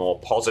bit more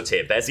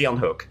positive. There's the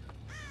unhook.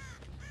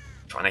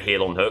 Trying to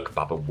heal on hook.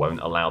 Bubba won't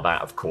allow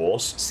that, of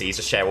course. Sees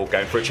a Cheryl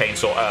going for a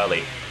chainsaw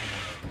early.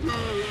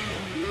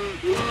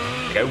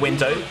 They go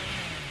window.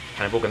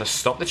 Cannibal going to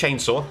stop the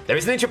chainsaw. There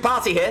is an ninja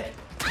party here.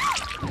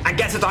 And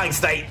gets a dying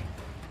state.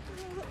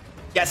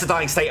 Gets a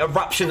dying state.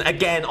 Eruption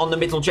again on the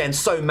middle gen.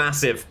 So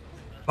massive.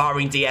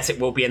 Barring DS, it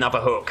will be another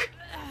hook.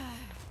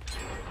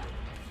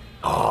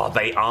 Oh,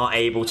 they are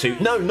able to...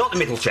 No, not the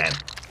middle gen.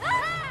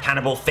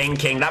 Cannibal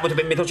thinking that would have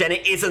been middle gen.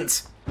 It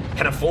isn't.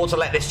 Can afford to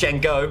let this gen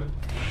go.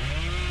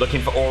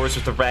 Looking for auras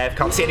with the rev.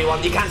 Can't see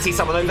anyone. You can see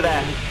someone over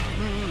there.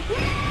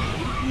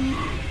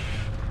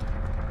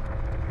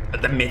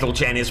 But the middle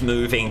gen is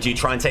moving. Do you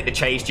try and take the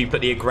chase? Do you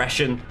put the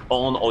aggression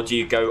on? Or do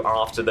you go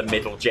after the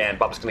middle gen?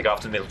 Bubba's going to go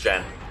after the middle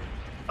gen.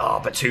 Oh,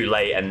 but too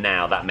late. And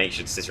now that makes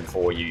your decision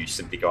for you. You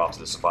simply go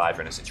after the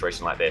survivor in a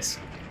situation like this.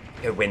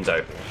 Go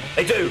window.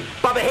 They do.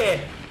 Bubba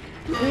here.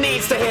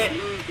 Needs to hit.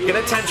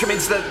 Gonna tantrum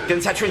into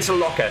the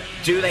locker.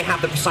 Do they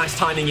have the precise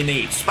timing you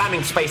need?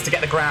 Spamming space to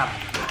get the grab.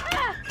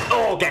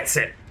 Oh, gets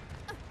it.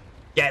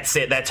 Gets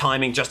it. Their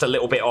timing just a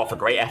little bit off. A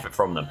great effort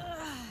from them.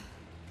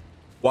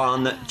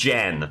 One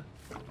gen.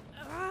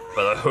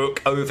 But a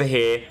hook over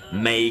here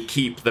may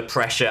keep the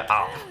pressure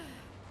up.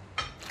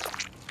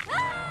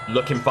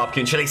 Looking for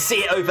opportunity. See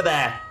it over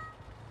there.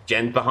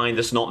 Gen behind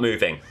us not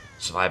moving.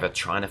 Survivor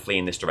trying to flee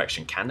in this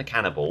direction. Can the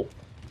Cannibal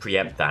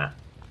preempt that?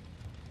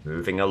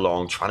 Moving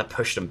along, trying to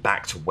push them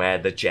back to where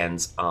the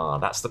gens are.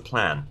 That's the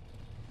plan.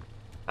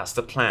 That's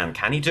the plan.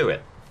 Can he do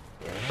it?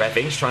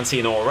 Revving's trying to see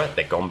an aura.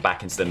 They've gone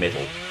back into the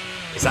middle.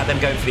 Is that them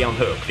going for the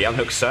unhook? The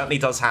unhook certainly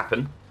does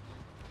happen.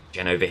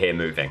 Gen over here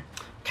moving.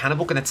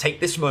 Cannibal going to take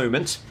this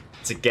moment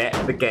to get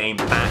the game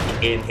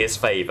back in his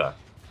favour.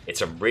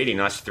 It's a really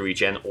nice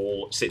 3-gen,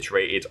 all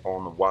situated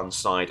on one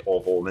side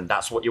of Ormond.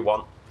 That's what you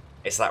want.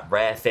 It's that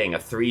rare thing, a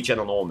 3-gen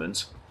on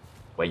Ormond,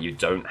 where you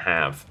don't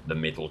have the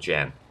middle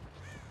gen.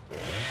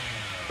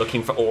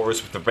 Looking for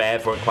auras with the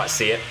rev, won't quite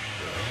see it.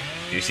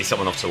 You see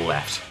someone off to the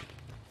left.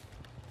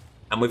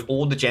 And with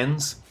all the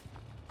gens,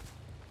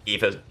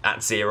 either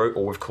at 0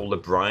 or with Call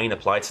of Brine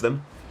applied to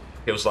them,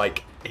 feels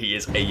like he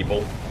is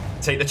able to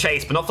take the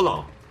chase, but not for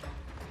long.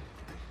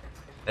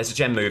 There's a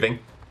gen moving.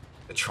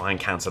 They try and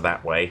counter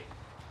that way.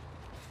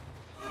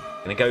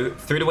 Gonna go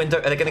through the window.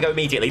 Are they gonna go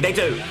immediately? They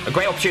do. A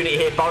great opportunity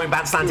here. Borrowing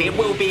bandstanding. It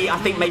will be, I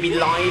think, maybe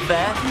live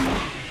there.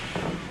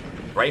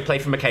 Great play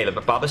from Michaela,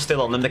 but Bubba's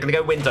still on them. They're going to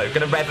go window.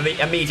 Going to rev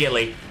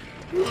immediately.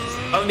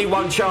 Only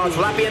one charge.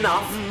 Will that be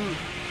enough?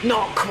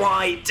 Not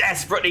quite.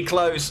 Desperately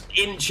close.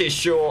 Inches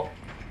short.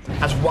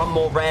 Has one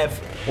more rev.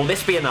 Will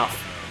this be enough?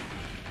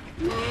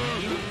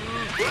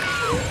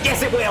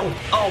 Yes, it will.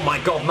 Oh, my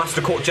God. Must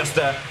have caught just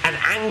an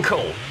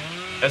ankle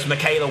as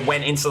Michaela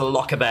went into the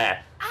locker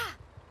there.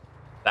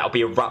 That'll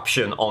be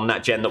eruption on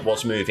that gen that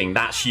was moving.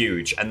 That's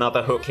huge.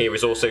 Another hook here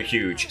is also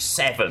huge.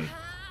 7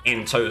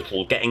 in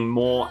total, getting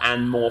more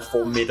and more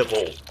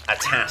formidable. A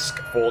task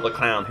for the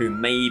clown who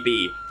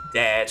maybe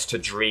dared to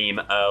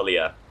dream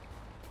earlier.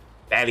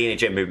 Barely any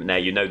gen movement there.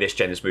 You know this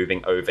gen is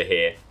moving over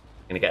here.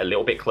 Going to get a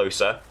little bit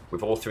closer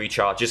with all 3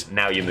 charges.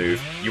 Now you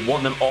move. You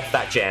want them off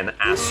that gen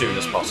as soon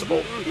as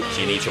possible.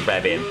 So you need to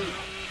rev in.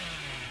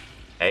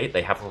 Okay,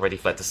 they have already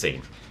fled the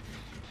scene.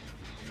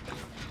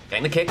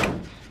 Getting the kick.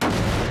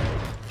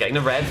 Getting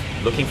the rev.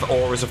 Looking for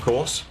auras, of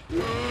course.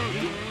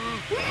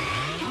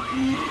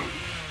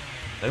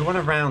 No one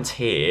around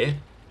here,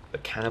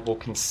 but Cannibal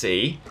can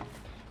see.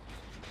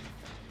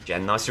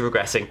 Gen nicely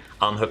regressing.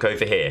 Unhook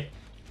over here.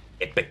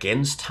 It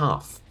begins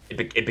tough.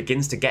 It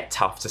begins to get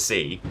tough to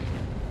see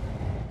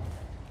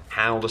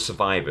how the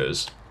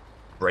survivors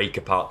break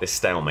apart this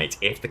stalemate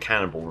if the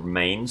Cannibal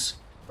remains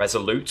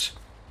resolute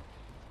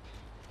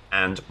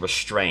and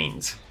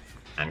restrained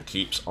and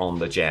keeps on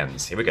the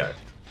gens. Here we go.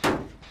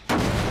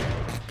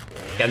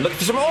 Again, looking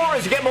for some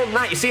auras. You get more than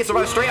that. You see it's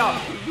right straight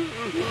up.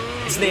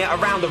 It's near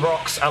around the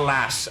rocks,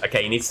 alas.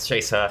 Okay, you need to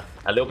chase her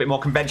a little bit more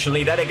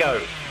conventionally. There they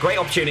go. Great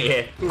opportunity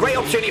here. Great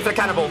opportunity for the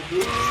Cannibal.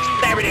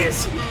 There it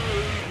is.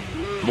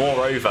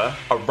 Moreover,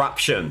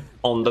 eruption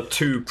on the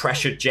 2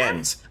 pressured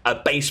gens. A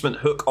basement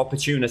hook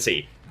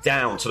opportunity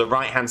down to the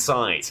right-hand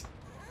side.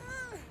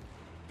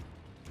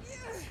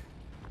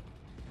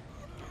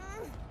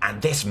 And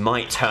this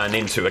might turn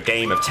into a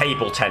game of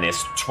table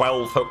tennis.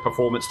 12 hook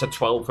performance to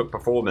 12 hook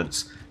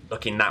performance.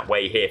 Looking that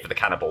way here for the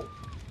Cannibal.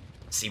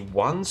 See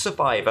 1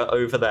 survivor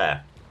over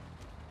there.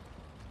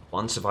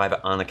 1 survivor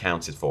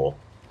unaccounted for.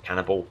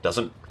 Cannibal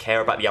doesn't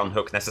care about the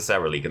unhook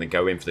necessarily. Going to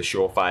go in for the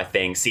surefire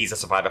thing. Sees a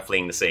survivor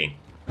fleeing the scene.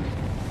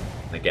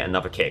 Going to get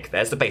another kick.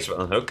 There's the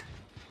basement unhook.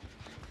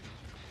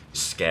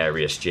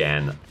 Scariest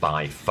gen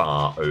by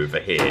far over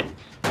here.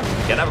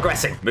 Get that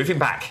regressing. Moving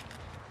back.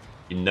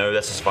 You know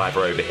there's a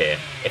survivor over here.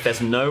 If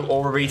there's no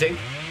aura reading,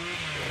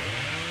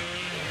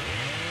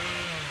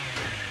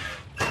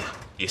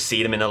 you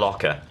see them in the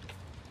locker.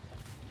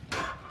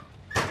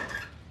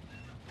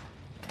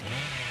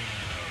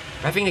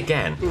 Revving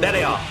again. There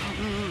they are.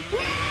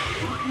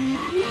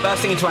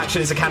 Bursting into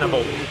action is a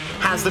Cannibal.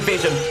 Has the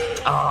vision.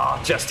 Ah,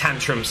 just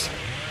tantrums.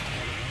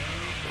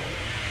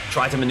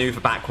 Try to maneuver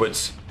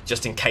backwards,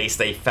 just in case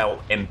they felt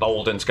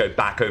emboldened to go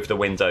back over the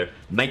window.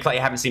 Make like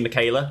you haven't seen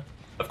Michaela.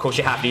 Of course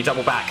you have. You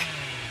double back.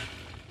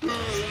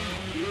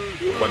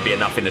 Won't be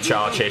enough in the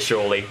charge here,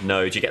 surely.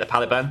 No. Do you get the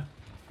pallet burn?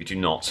 You do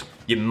not.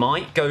 You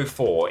might go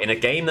for, in a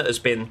game that has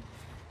been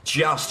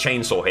just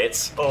chainsaw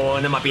hits. Oh,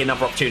 and there might be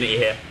another opportunity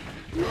here.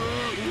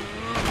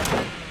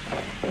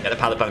 Get the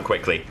pallet burn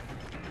quickly.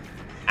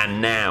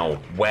 And now,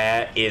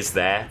 where is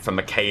there for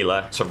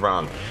Michaela to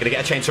run? Gonna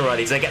get a chainsaw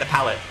early. Does they get the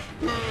pallet?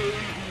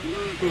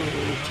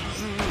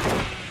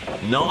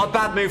 Not a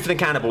bad move for the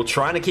Cannibal.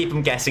 Trying to keep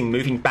them guessing,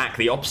 moving back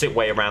the opposite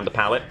way around the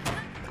pallet.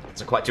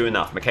 Doesn't quite do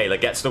enough. Michaela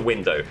gets the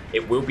window.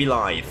 It will be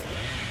live.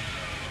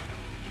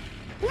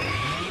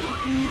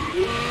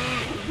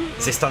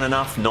 Is this done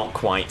enough? Not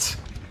quite.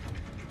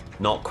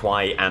 Not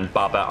quite. And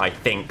Bubba, I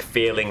think,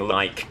 feeling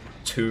like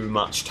too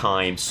much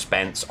time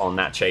spent on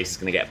that chase is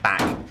going to get back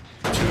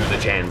to the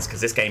gens,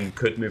 because this game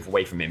could move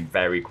away from him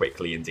very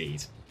quickly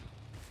indeed.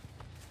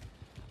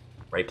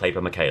 Great play by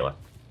Michaela.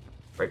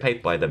 Great play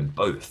by them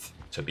both,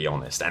 to be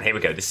honest. And here we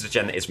go. This is a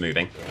gen that is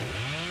moving.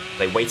 Are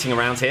they waiting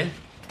around here?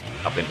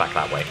 Up and back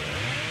that way.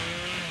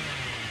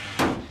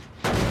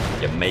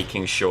 You're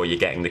making sure you're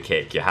getting the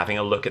kick. You're having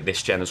a look at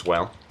this gen as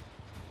well.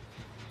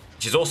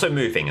 She's also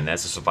moving, and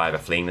there's a survivor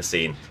fleeing the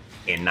scene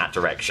in that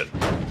direction.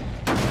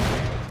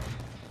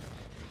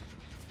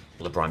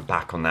 LeBron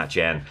back on that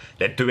gen.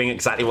 They're doing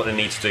exactly what they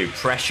need to do.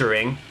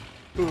 Pressuring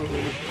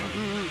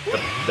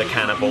the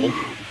Cannibal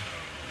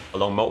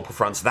along multiple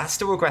fronts. That's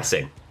still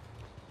regressing.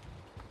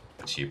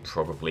 So you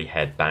probably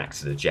head back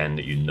to the gen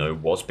that you know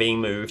was being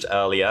moved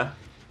earlier.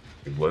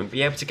 You won't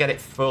be able to get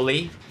it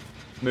fully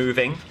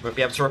moving. You won't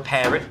be able to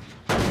repair it.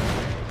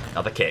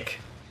 Another kick.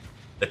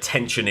 The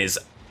tension is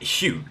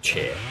huge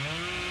here.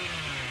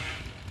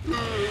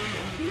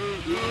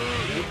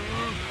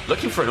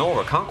 Looking for an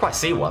aura. Can't quite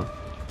see one.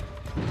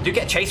 Do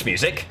get chase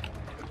music.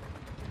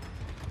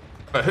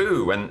 But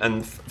who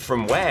and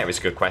from where is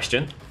a good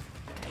question.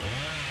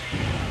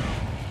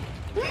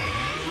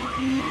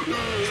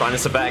 Trying to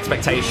subvert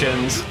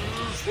expectations.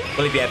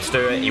 Will he be able to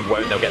do it? He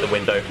won't. They'll get the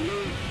window.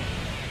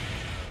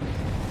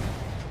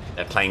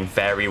 They're playing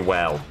very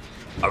well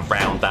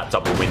around that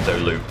double window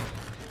loop.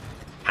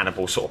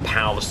 Cannibal sort of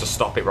powerless to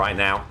stop it right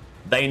now.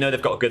 They know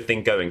they've got a good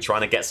thing going,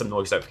 trying to get some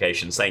noise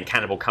notifications saying,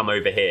 Cannibal, come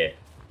over here.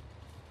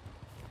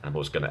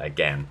 Cannibal's going to,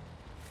 again,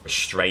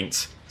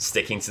 restraint,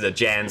 sticking to the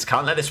gens.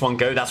 Can't let this one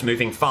go. That's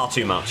moving far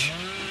too much.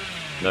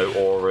 No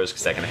auras,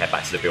 because they're going to head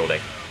back to the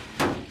building.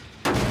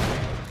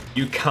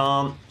 You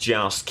can't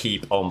just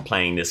keep on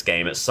playing this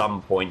game. At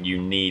some point,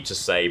 you need to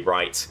say,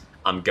 right,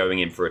 I'm going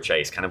in for a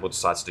chase. Cannibal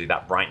decides to do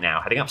that right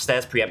now. Heading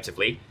upstairs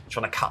preemptively.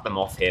 Trying to cut them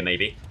off here,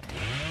 maybe.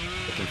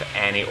 Looking for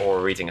any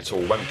aura reading at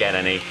all. Won't get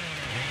any.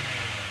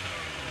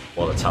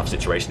 What a tough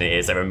situation it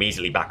is. They're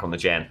immediately back on the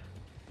gen.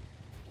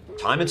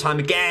 Time and time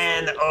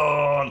again.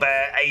 Oh,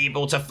 they're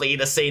able to flee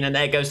the scene, and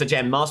there goes the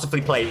gen.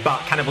 Masterfully played, but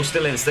Cannibal's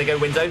still in. So they go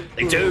window.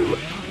 They do.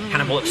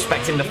 Cannibal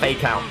expecting the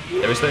fake out.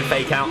 There is no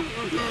fake out.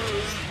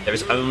 There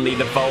is only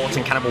the vault,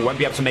 and Cannibal won't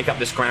be able to make up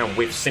this ground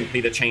with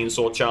simply the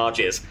chainsaw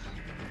charges.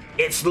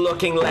 It's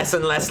looking less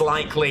and less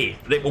likely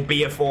that it will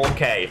be a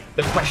 4K.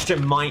 The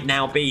question might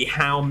now be,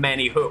 how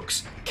many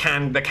hooks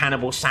can the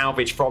Cannibal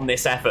salvage from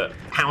this effort?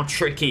 How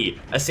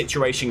tricky a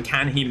situation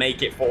can he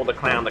make it for the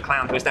Clown? The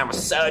Clown, who is now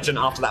resurgent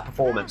after that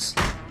performance.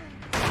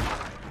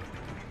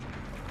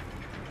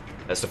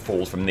 There's the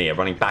fall from Nia,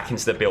 running back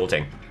into the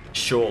building.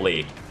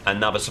 Surely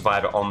another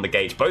survivor on the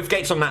gate. Both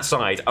gates on that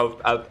side.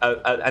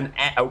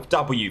 A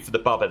W for the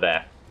Bubba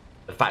there.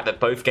 The fact that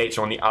both gates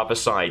are on the other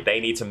side. They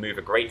need to move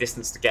a great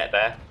distance to get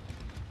there.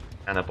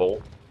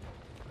 Cannibal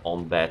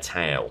on their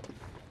tail.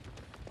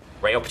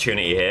 Great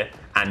opportunity here.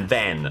 And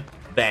then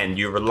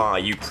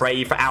you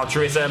pray for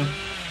altruism.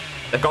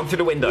 They've gone through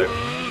the window.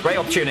 Great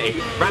opportunity.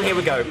 Round here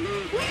we go.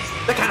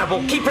 The Cannibal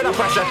keeping up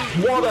pressure.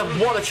 What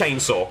a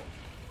chainsaw.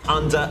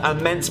 Under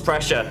immense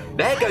pressure.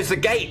 There goes the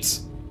gate.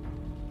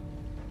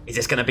 Is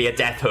this going to be a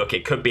death hook?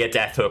 It could be a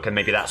death hook, and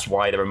maybe that's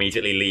why they're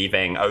immediately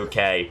leaving.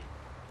 Okay.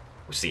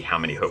 We'll see how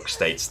many hook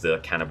states the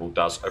Cannibal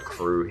does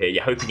accrue here.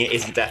 You're hoping it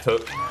isn't death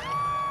hook.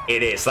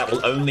 It is. That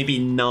will only be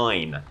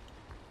 9.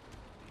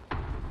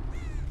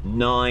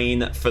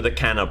 9 for the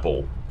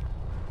Cannibal.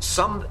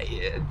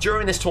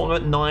 During this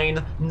tournament,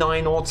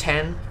 9 or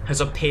 10 has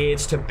appeared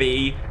to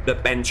be the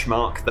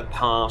benchmark, the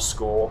par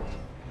score.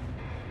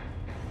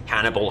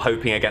 Cannibal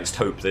hoping against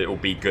hope that it will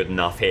be good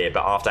enough here,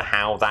 but after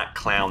how that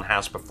Clown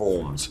has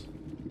performed,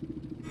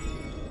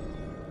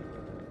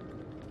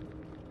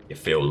 you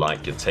feel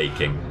like you're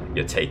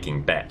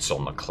taking bets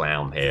on the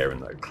Clown here,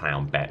 and the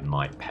Clown bet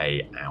might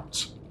pay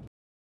out.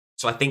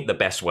 So I think the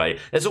best way,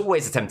 there's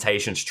always a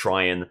temptation to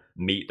try and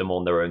meet them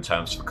on their own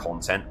terms for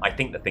content. I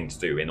think the thing to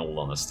do, in all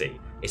honesty,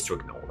 is to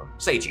ignore them.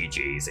 Say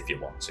GG's if you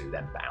want to,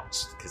 then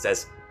bounce.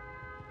 Because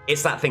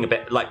it's that thing a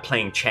bit like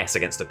playing chess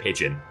against a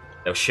pigeon.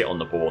 They'll shit on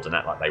the board and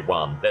act like they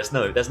won. There's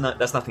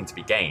nothing to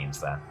be gained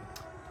there.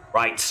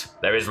 Right,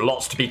 there is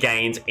lots to be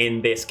gained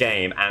in this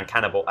game, and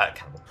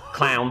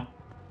Clown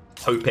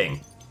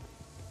hoping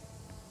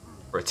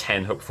for a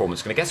 10 hook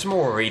performance. Gonna get some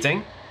more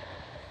reading.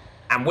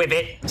 And with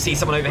it, see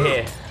someone over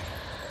here.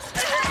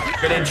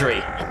 Good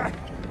injury.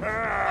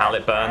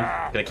 Pallet burn.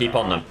 Gonna keep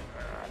on them.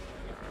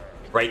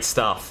 Great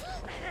stuff.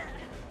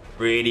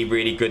 Really,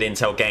 really good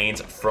intel gained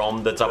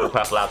from the double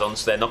purple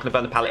add-ons. They're not gonna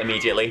burn the pallet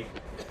immediately.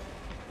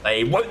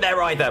 They won't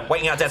there either.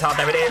 Waiting out dead hard.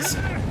 There it is.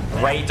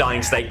 Great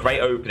dying state. Great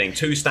opening.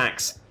 2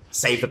 stacks.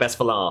 Save the best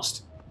for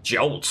last.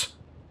 Jolt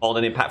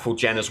on an impactful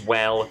gen as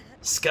well.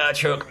 Scourge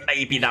hook.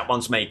 Maybe that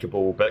one's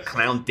makeable. But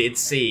Clown did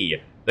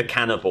see the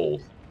Cannibal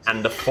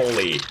and the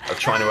folly of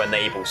trying to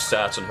enable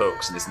certain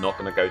hooks, and it's not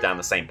going to go down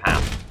the same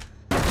path.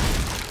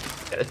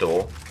 Get a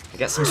door.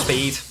 Get some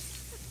speed.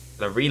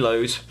 Gonna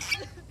reload.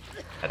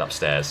 Head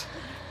upstairs.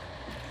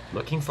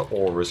 Looking for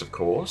auras, of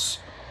course.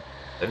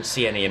 Don't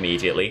see any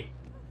immediately.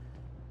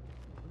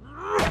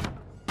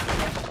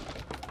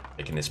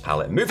 Taking this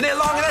pallet. Moving it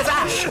along, and there's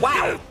Ash!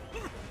 Wow!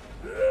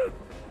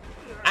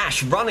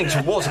 Ash running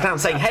towards the Clown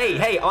saying,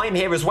 hey, I'm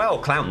here as well.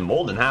 Clown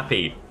more than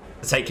happy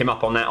to take him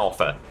up on that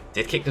offer.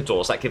 Did kick the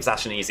door, so that gives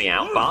Ash an easy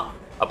out, but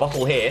a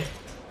bottle here.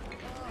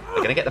 They're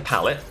going to get the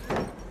pallet.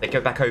 They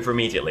go back over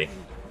immediately.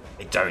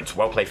 They don't.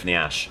 Well played from the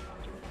Ash.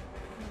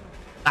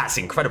 That's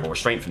incredible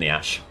restraint from the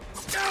Ash.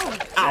 Oh,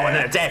 and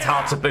then a dead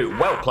hard to boot.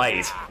 Well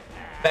played.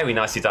 Very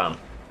nicely done.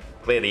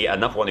 Clearly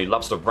another one who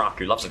loves the ruck,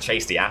 who loves to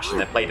chase the Ash, and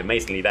they've played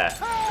amazingly there.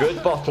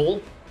 Good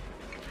bottle.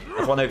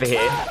 There's one over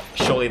here.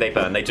 Surely they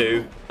burn. They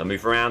do. They'll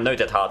move around. No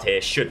dead hard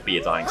here. Should be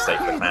a dying state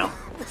for the Clown.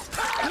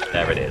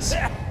 There it is.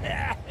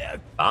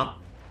 But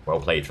well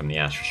played from the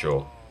Ash for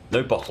sure.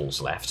 No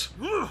bottles left.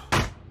 What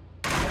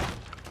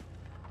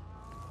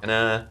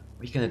are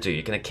you going to do?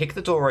 You're going to kick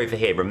the door over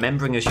here,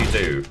 remembering as you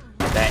do,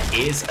 there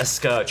is a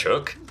Scourge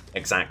hook.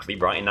 Exactly,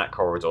 right in that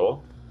corridor.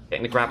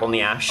 Getting the grab on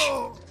the Ash.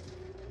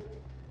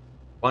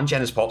 One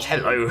gen has popped.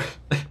 Hello.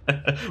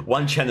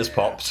 One gen has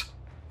popped.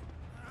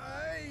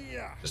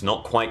 It's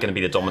not quite going to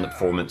be the dominant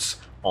performance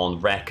on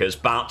Wreckers,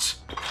 but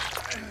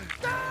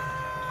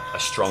a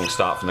strong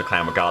start from the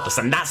Clown regardless.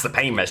 And that's the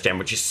Pain Res gen,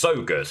 which is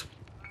so good.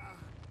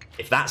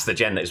 If that's the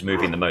gen that is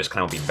moving the most,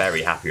 Clown will be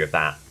very happy with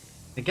that.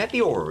 To get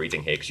the aura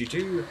reading here, because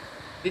you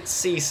did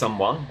see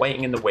someone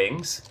waiting in the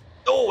wings.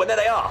 Oh, and there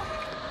they are.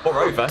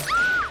 Moreover,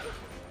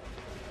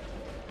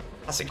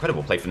 that's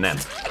incredible play from them.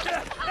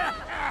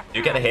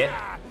 You get a hit.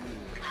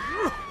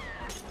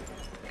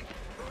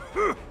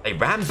 They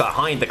ran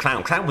behind the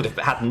Clown. Clown would have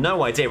had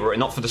no idea were it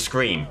not for the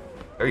scream.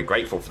 Very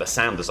grateful for the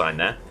sound design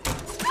there.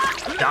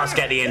 Does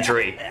get the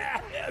injury.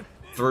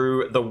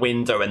 Through the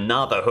window,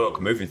 another hook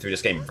moving through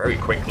this game very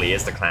quickly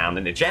is the Clown.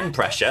 And the gen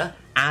pressure,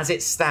 as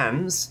it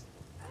stands,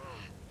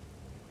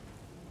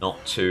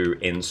 not too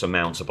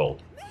insurmountable.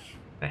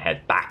 They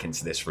head back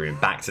into this room,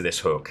 back to this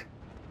hook.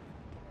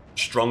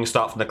 Strong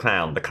start from the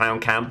Clown. The Clown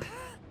camp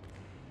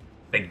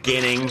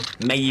beginning,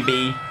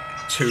 maybe,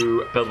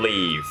 to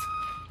believe.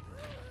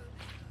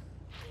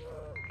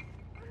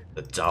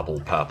 The double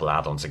purple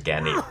add-ons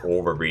again, the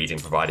aura reading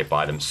provided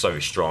by them, so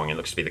strong. It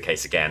looks to be the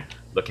case again.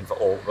 Looking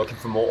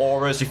for more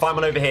auras. You find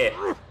one over here.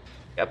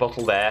 Get a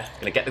bottle there.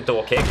 Gonna get the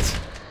door kicked.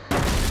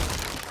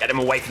 Get him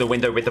away from the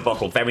window with the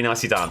bottle. Very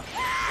nicely done.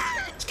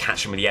 Let's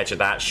catch him with the edge of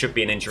that. Should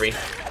be an injury.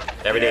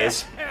 There it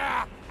is.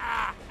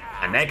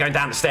 And they're going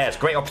down the stairs.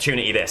 Great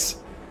opportunity, this.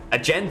 A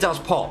gen does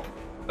pop.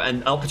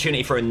 An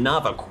opportunity for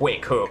another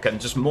quick hook and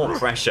just more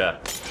pressure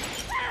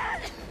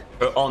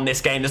on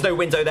this game. There's no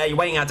window there. You're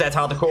waiting out dead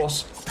hard, of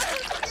course.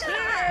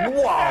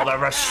 Wow, the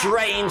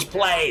restrained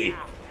play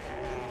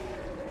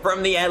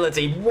from the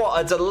Elodie. What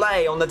a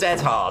delay on the dead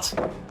hard.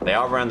 They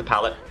are around the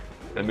pallet.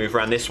 Gonna move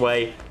around this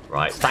way.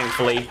 Right,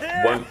 thankfully,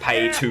 won't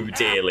pay too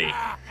dearly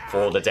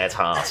for the dead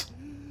hard.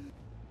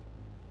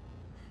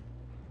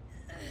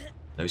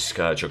 No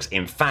scourge hooks.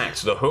 In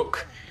fact, the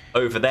hook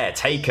over there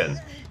taken.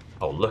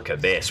 Oh, look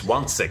at this.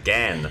 Once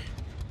again,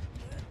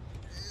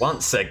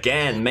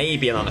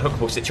 maybe an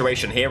unhookable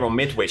situation here on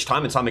Midwich.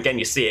 Time and time again,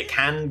 you see it.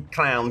 Can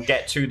Clown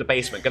get to the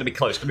basement? Going to be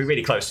close. Going to be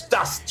really close.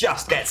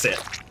 Just gets it.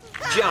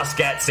 Just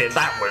gets it.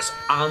 That was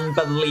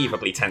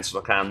unbelievably tense for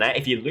the Clown there.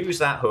 If you lose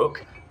that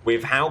hook,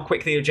 with how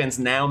quickly the gens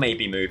now may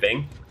be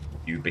moving,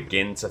 you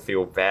begin to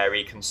feel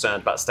very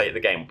concerned about the state of the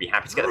game. We'll be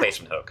happy to get the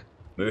basement hook.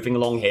 Moving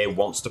along here,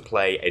 wants to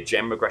play a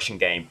gen regression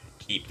game.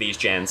 Keep these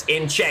gens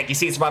in check. You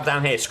see it's above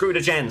down here. Screw the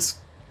gens.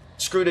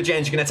 Screw the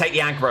gens. You're going to take the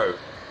aggro.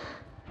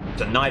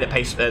 Deny the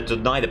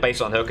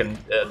base on hook, and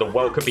the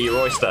world could be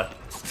your oyster.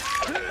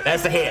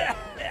 There's the hit.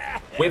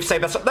 We've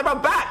saved us. They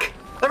run back.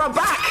 They run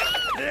back.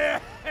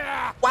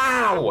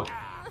 Wow.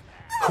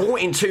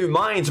 Caught in two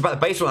minds about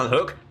the basement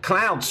hook.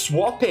 Clown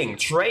swapping,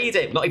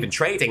 trading, not even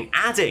trading,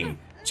 adding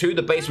to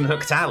the basement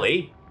hook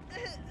tally.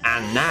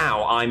 And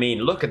now, I mean,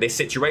 look at this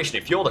situation.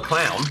 If you're the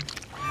Clown,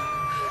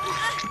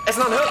 there's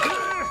an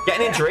unhook. Get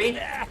an injury.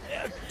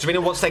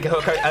 Serena wants to take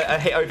a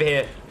hit over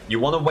here. You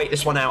want to wait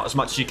this one out as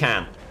much as you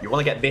can. You want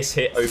to get this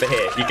hit over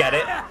here. You get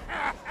it?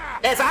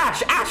 There's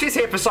Ash. Ash is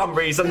here for some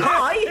reason.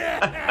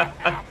 Hi.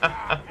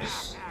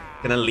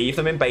 Gonna leave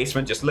them in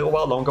basement just a little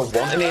while longer.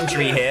 Want an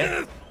injury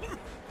here.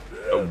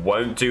 It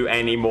won't do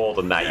any more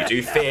than that. You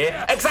do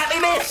fear. Exactly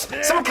this.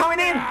 Someone coming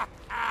in.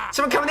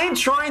 Someone coming in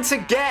trying to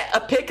get a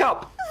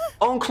pickup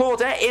on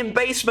Claudette in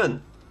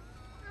basement.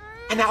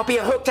 And that'll be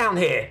a hook down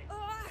here.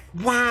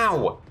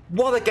 Wow.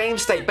 What a game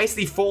state.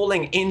 Basically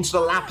falling into the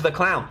lap of the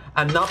Clown.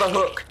 Another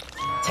hook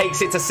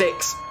takes it to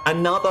 6.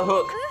 Another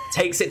hook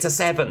takes it to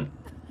 7.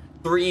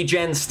 3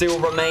 gens still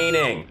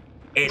remaining.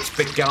 It's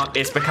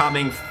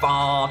becoming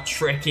far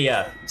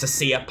trickier to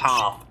see a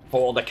path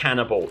for the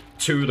Cannibal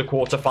to the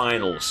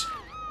quarterfinals.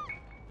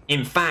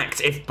 In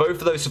fact, if both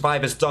of those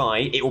survivors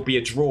die, it will be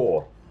a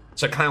draw.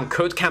 So Clown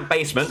could camp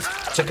basement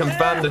to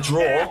confirm the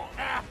draw.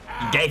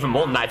 He gave him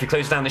more than that if he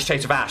closes down this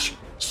chase of Ash.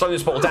 Slow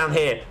this bottle down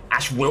here.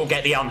 Ash will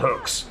get the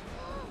unhooks.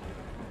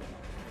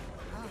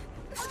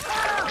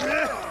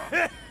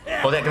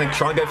 Well, they're going to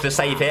try and go for the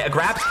save here. A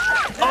grab.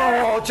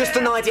 Oh, just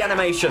denied the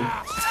animation.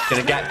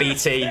 Going to get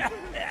BT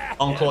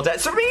on Claudette.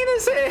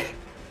 Serena's here.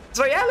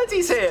 Sorry,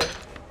 Elodie's here.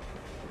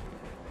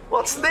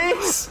 What's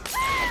this?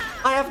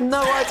 I have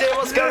no idea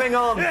what's going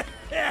on.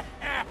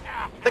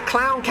 The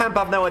Clown camp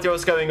have no idea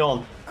what's going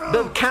on.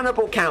 The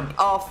Cannibal camp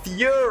are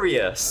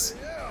furious.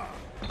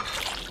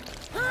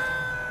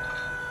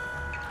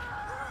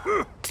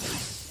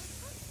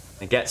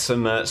 And get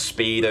some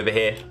speed over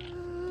here.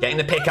 Getting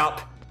the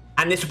pickup.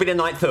 And this will be the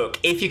 9th hook.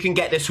 If you can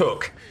get this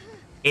hook,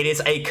 it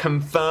is a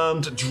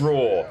confirmed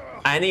draw.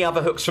 Any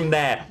other hooks from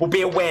there will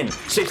be a win.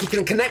 So if you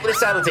can connect with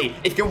this Elodie,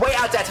 if you can wait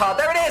out dead hard,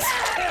 there it is!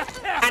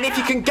 And if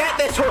you can get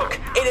this hook,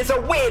 it is a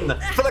win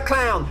for the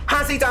Clown.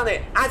 Has he done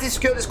it? Has he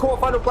secured this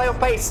quarterfinal playoff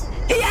place?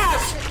 He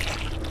has!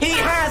 He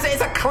has! It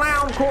is a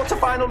Clown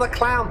quarterfinal. The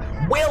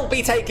Clown will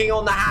be taking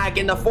on the Hag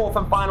in the 4th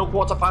and final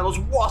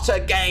quarterfinals. What a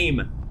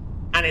game!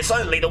 And it's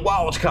only the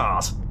wild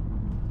card.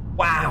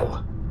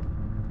 Wow.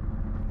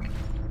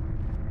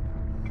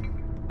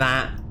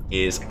 That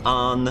is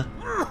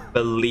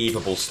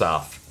unbelievable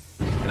stuff.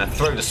 Gonna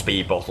throw the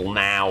speed bottle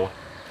now.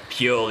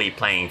 Purely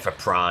playing for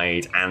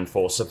pride and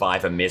for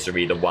survivor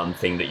misery, the one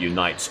thing that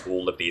unites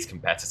all of these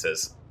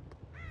competitors.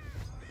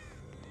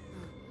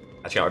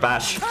 Catching up with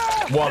Ash.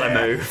 What a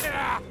move.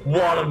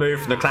 What a move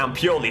from the Clown.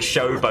 Purely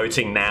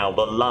showboating now.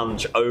 The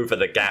lunge over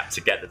the gap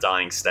to get the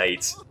dying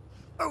state.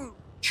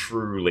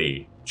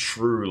 Truly,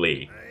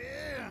 truly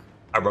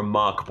a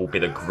remarkable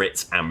bit of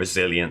grit and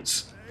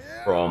resilience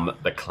from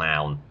the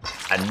Clown.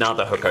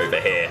 Another hook over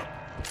here.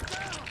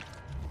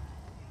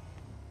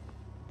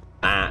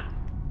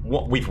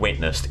 What we've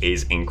witnessed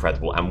is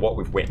incredible, and what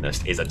we've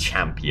witnessed is a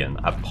champion,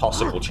 a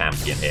possible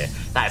champion here.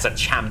 That is a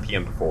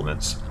champion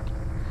performance.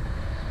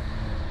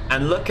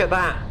 And look at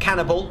that,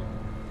 Cannibal.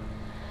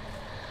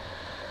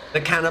 The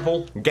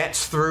Cannibal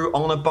gets through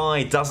on a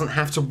bye, doesn't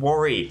have to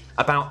worry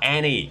about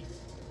any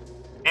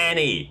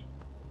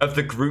of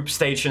the group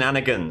stage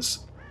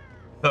shenanigans.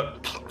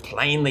 But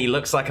plainly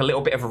looks like a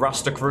little bit of a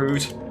rust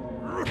accrued.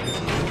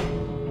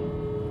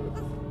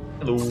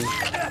 bottle.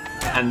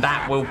 And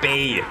that will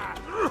be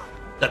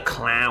the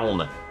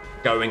Clown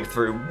going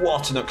through.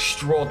 What an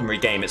extraordinary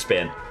game it's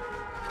been.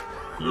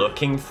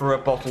 Looking for a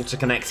bottle to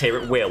connect here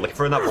at will. Looking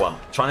for another one.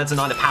 Trying to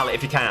deny the pallet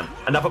if you can.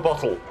 Another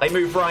bottle. They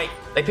move right.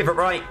 They pivot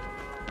right.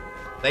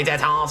 They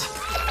dead hard.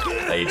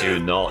 They do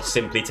not.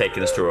 Simply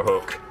taking us to a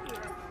hook.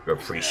 We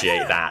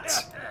appreciate that.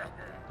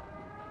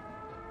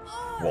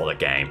 What a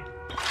game.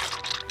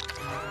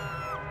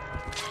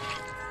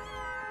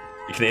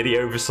 You can hear the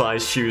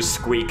oversized shoes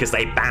squeak as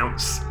they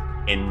bounce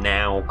in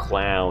now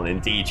Clown.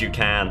 Indeed you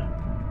can.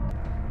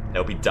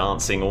 They'll be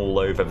dancing all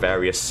over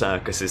various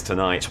circuses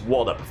tonight.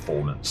 What a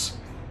performance.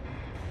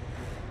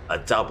 A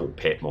double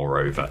pit,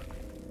 moreover.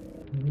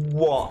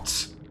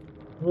 What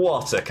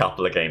a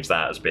couple of games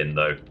that has been,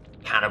 though.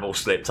 Cannibal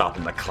slipped up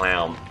and the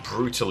Clown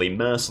brutally,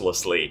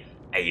 mercilessly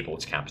able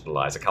to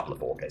capitalize. A couple of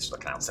 4Ks for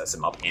the Clown sets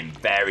him up in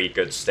very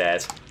good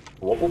stead.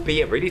 What will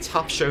be a really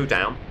tough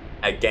showdown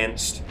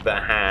against the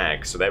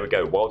Hag. So there we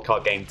go,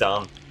 wildcard game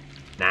done.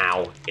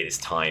 Now it is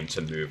time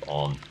to move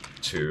on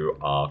to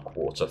our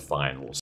quarterfinals.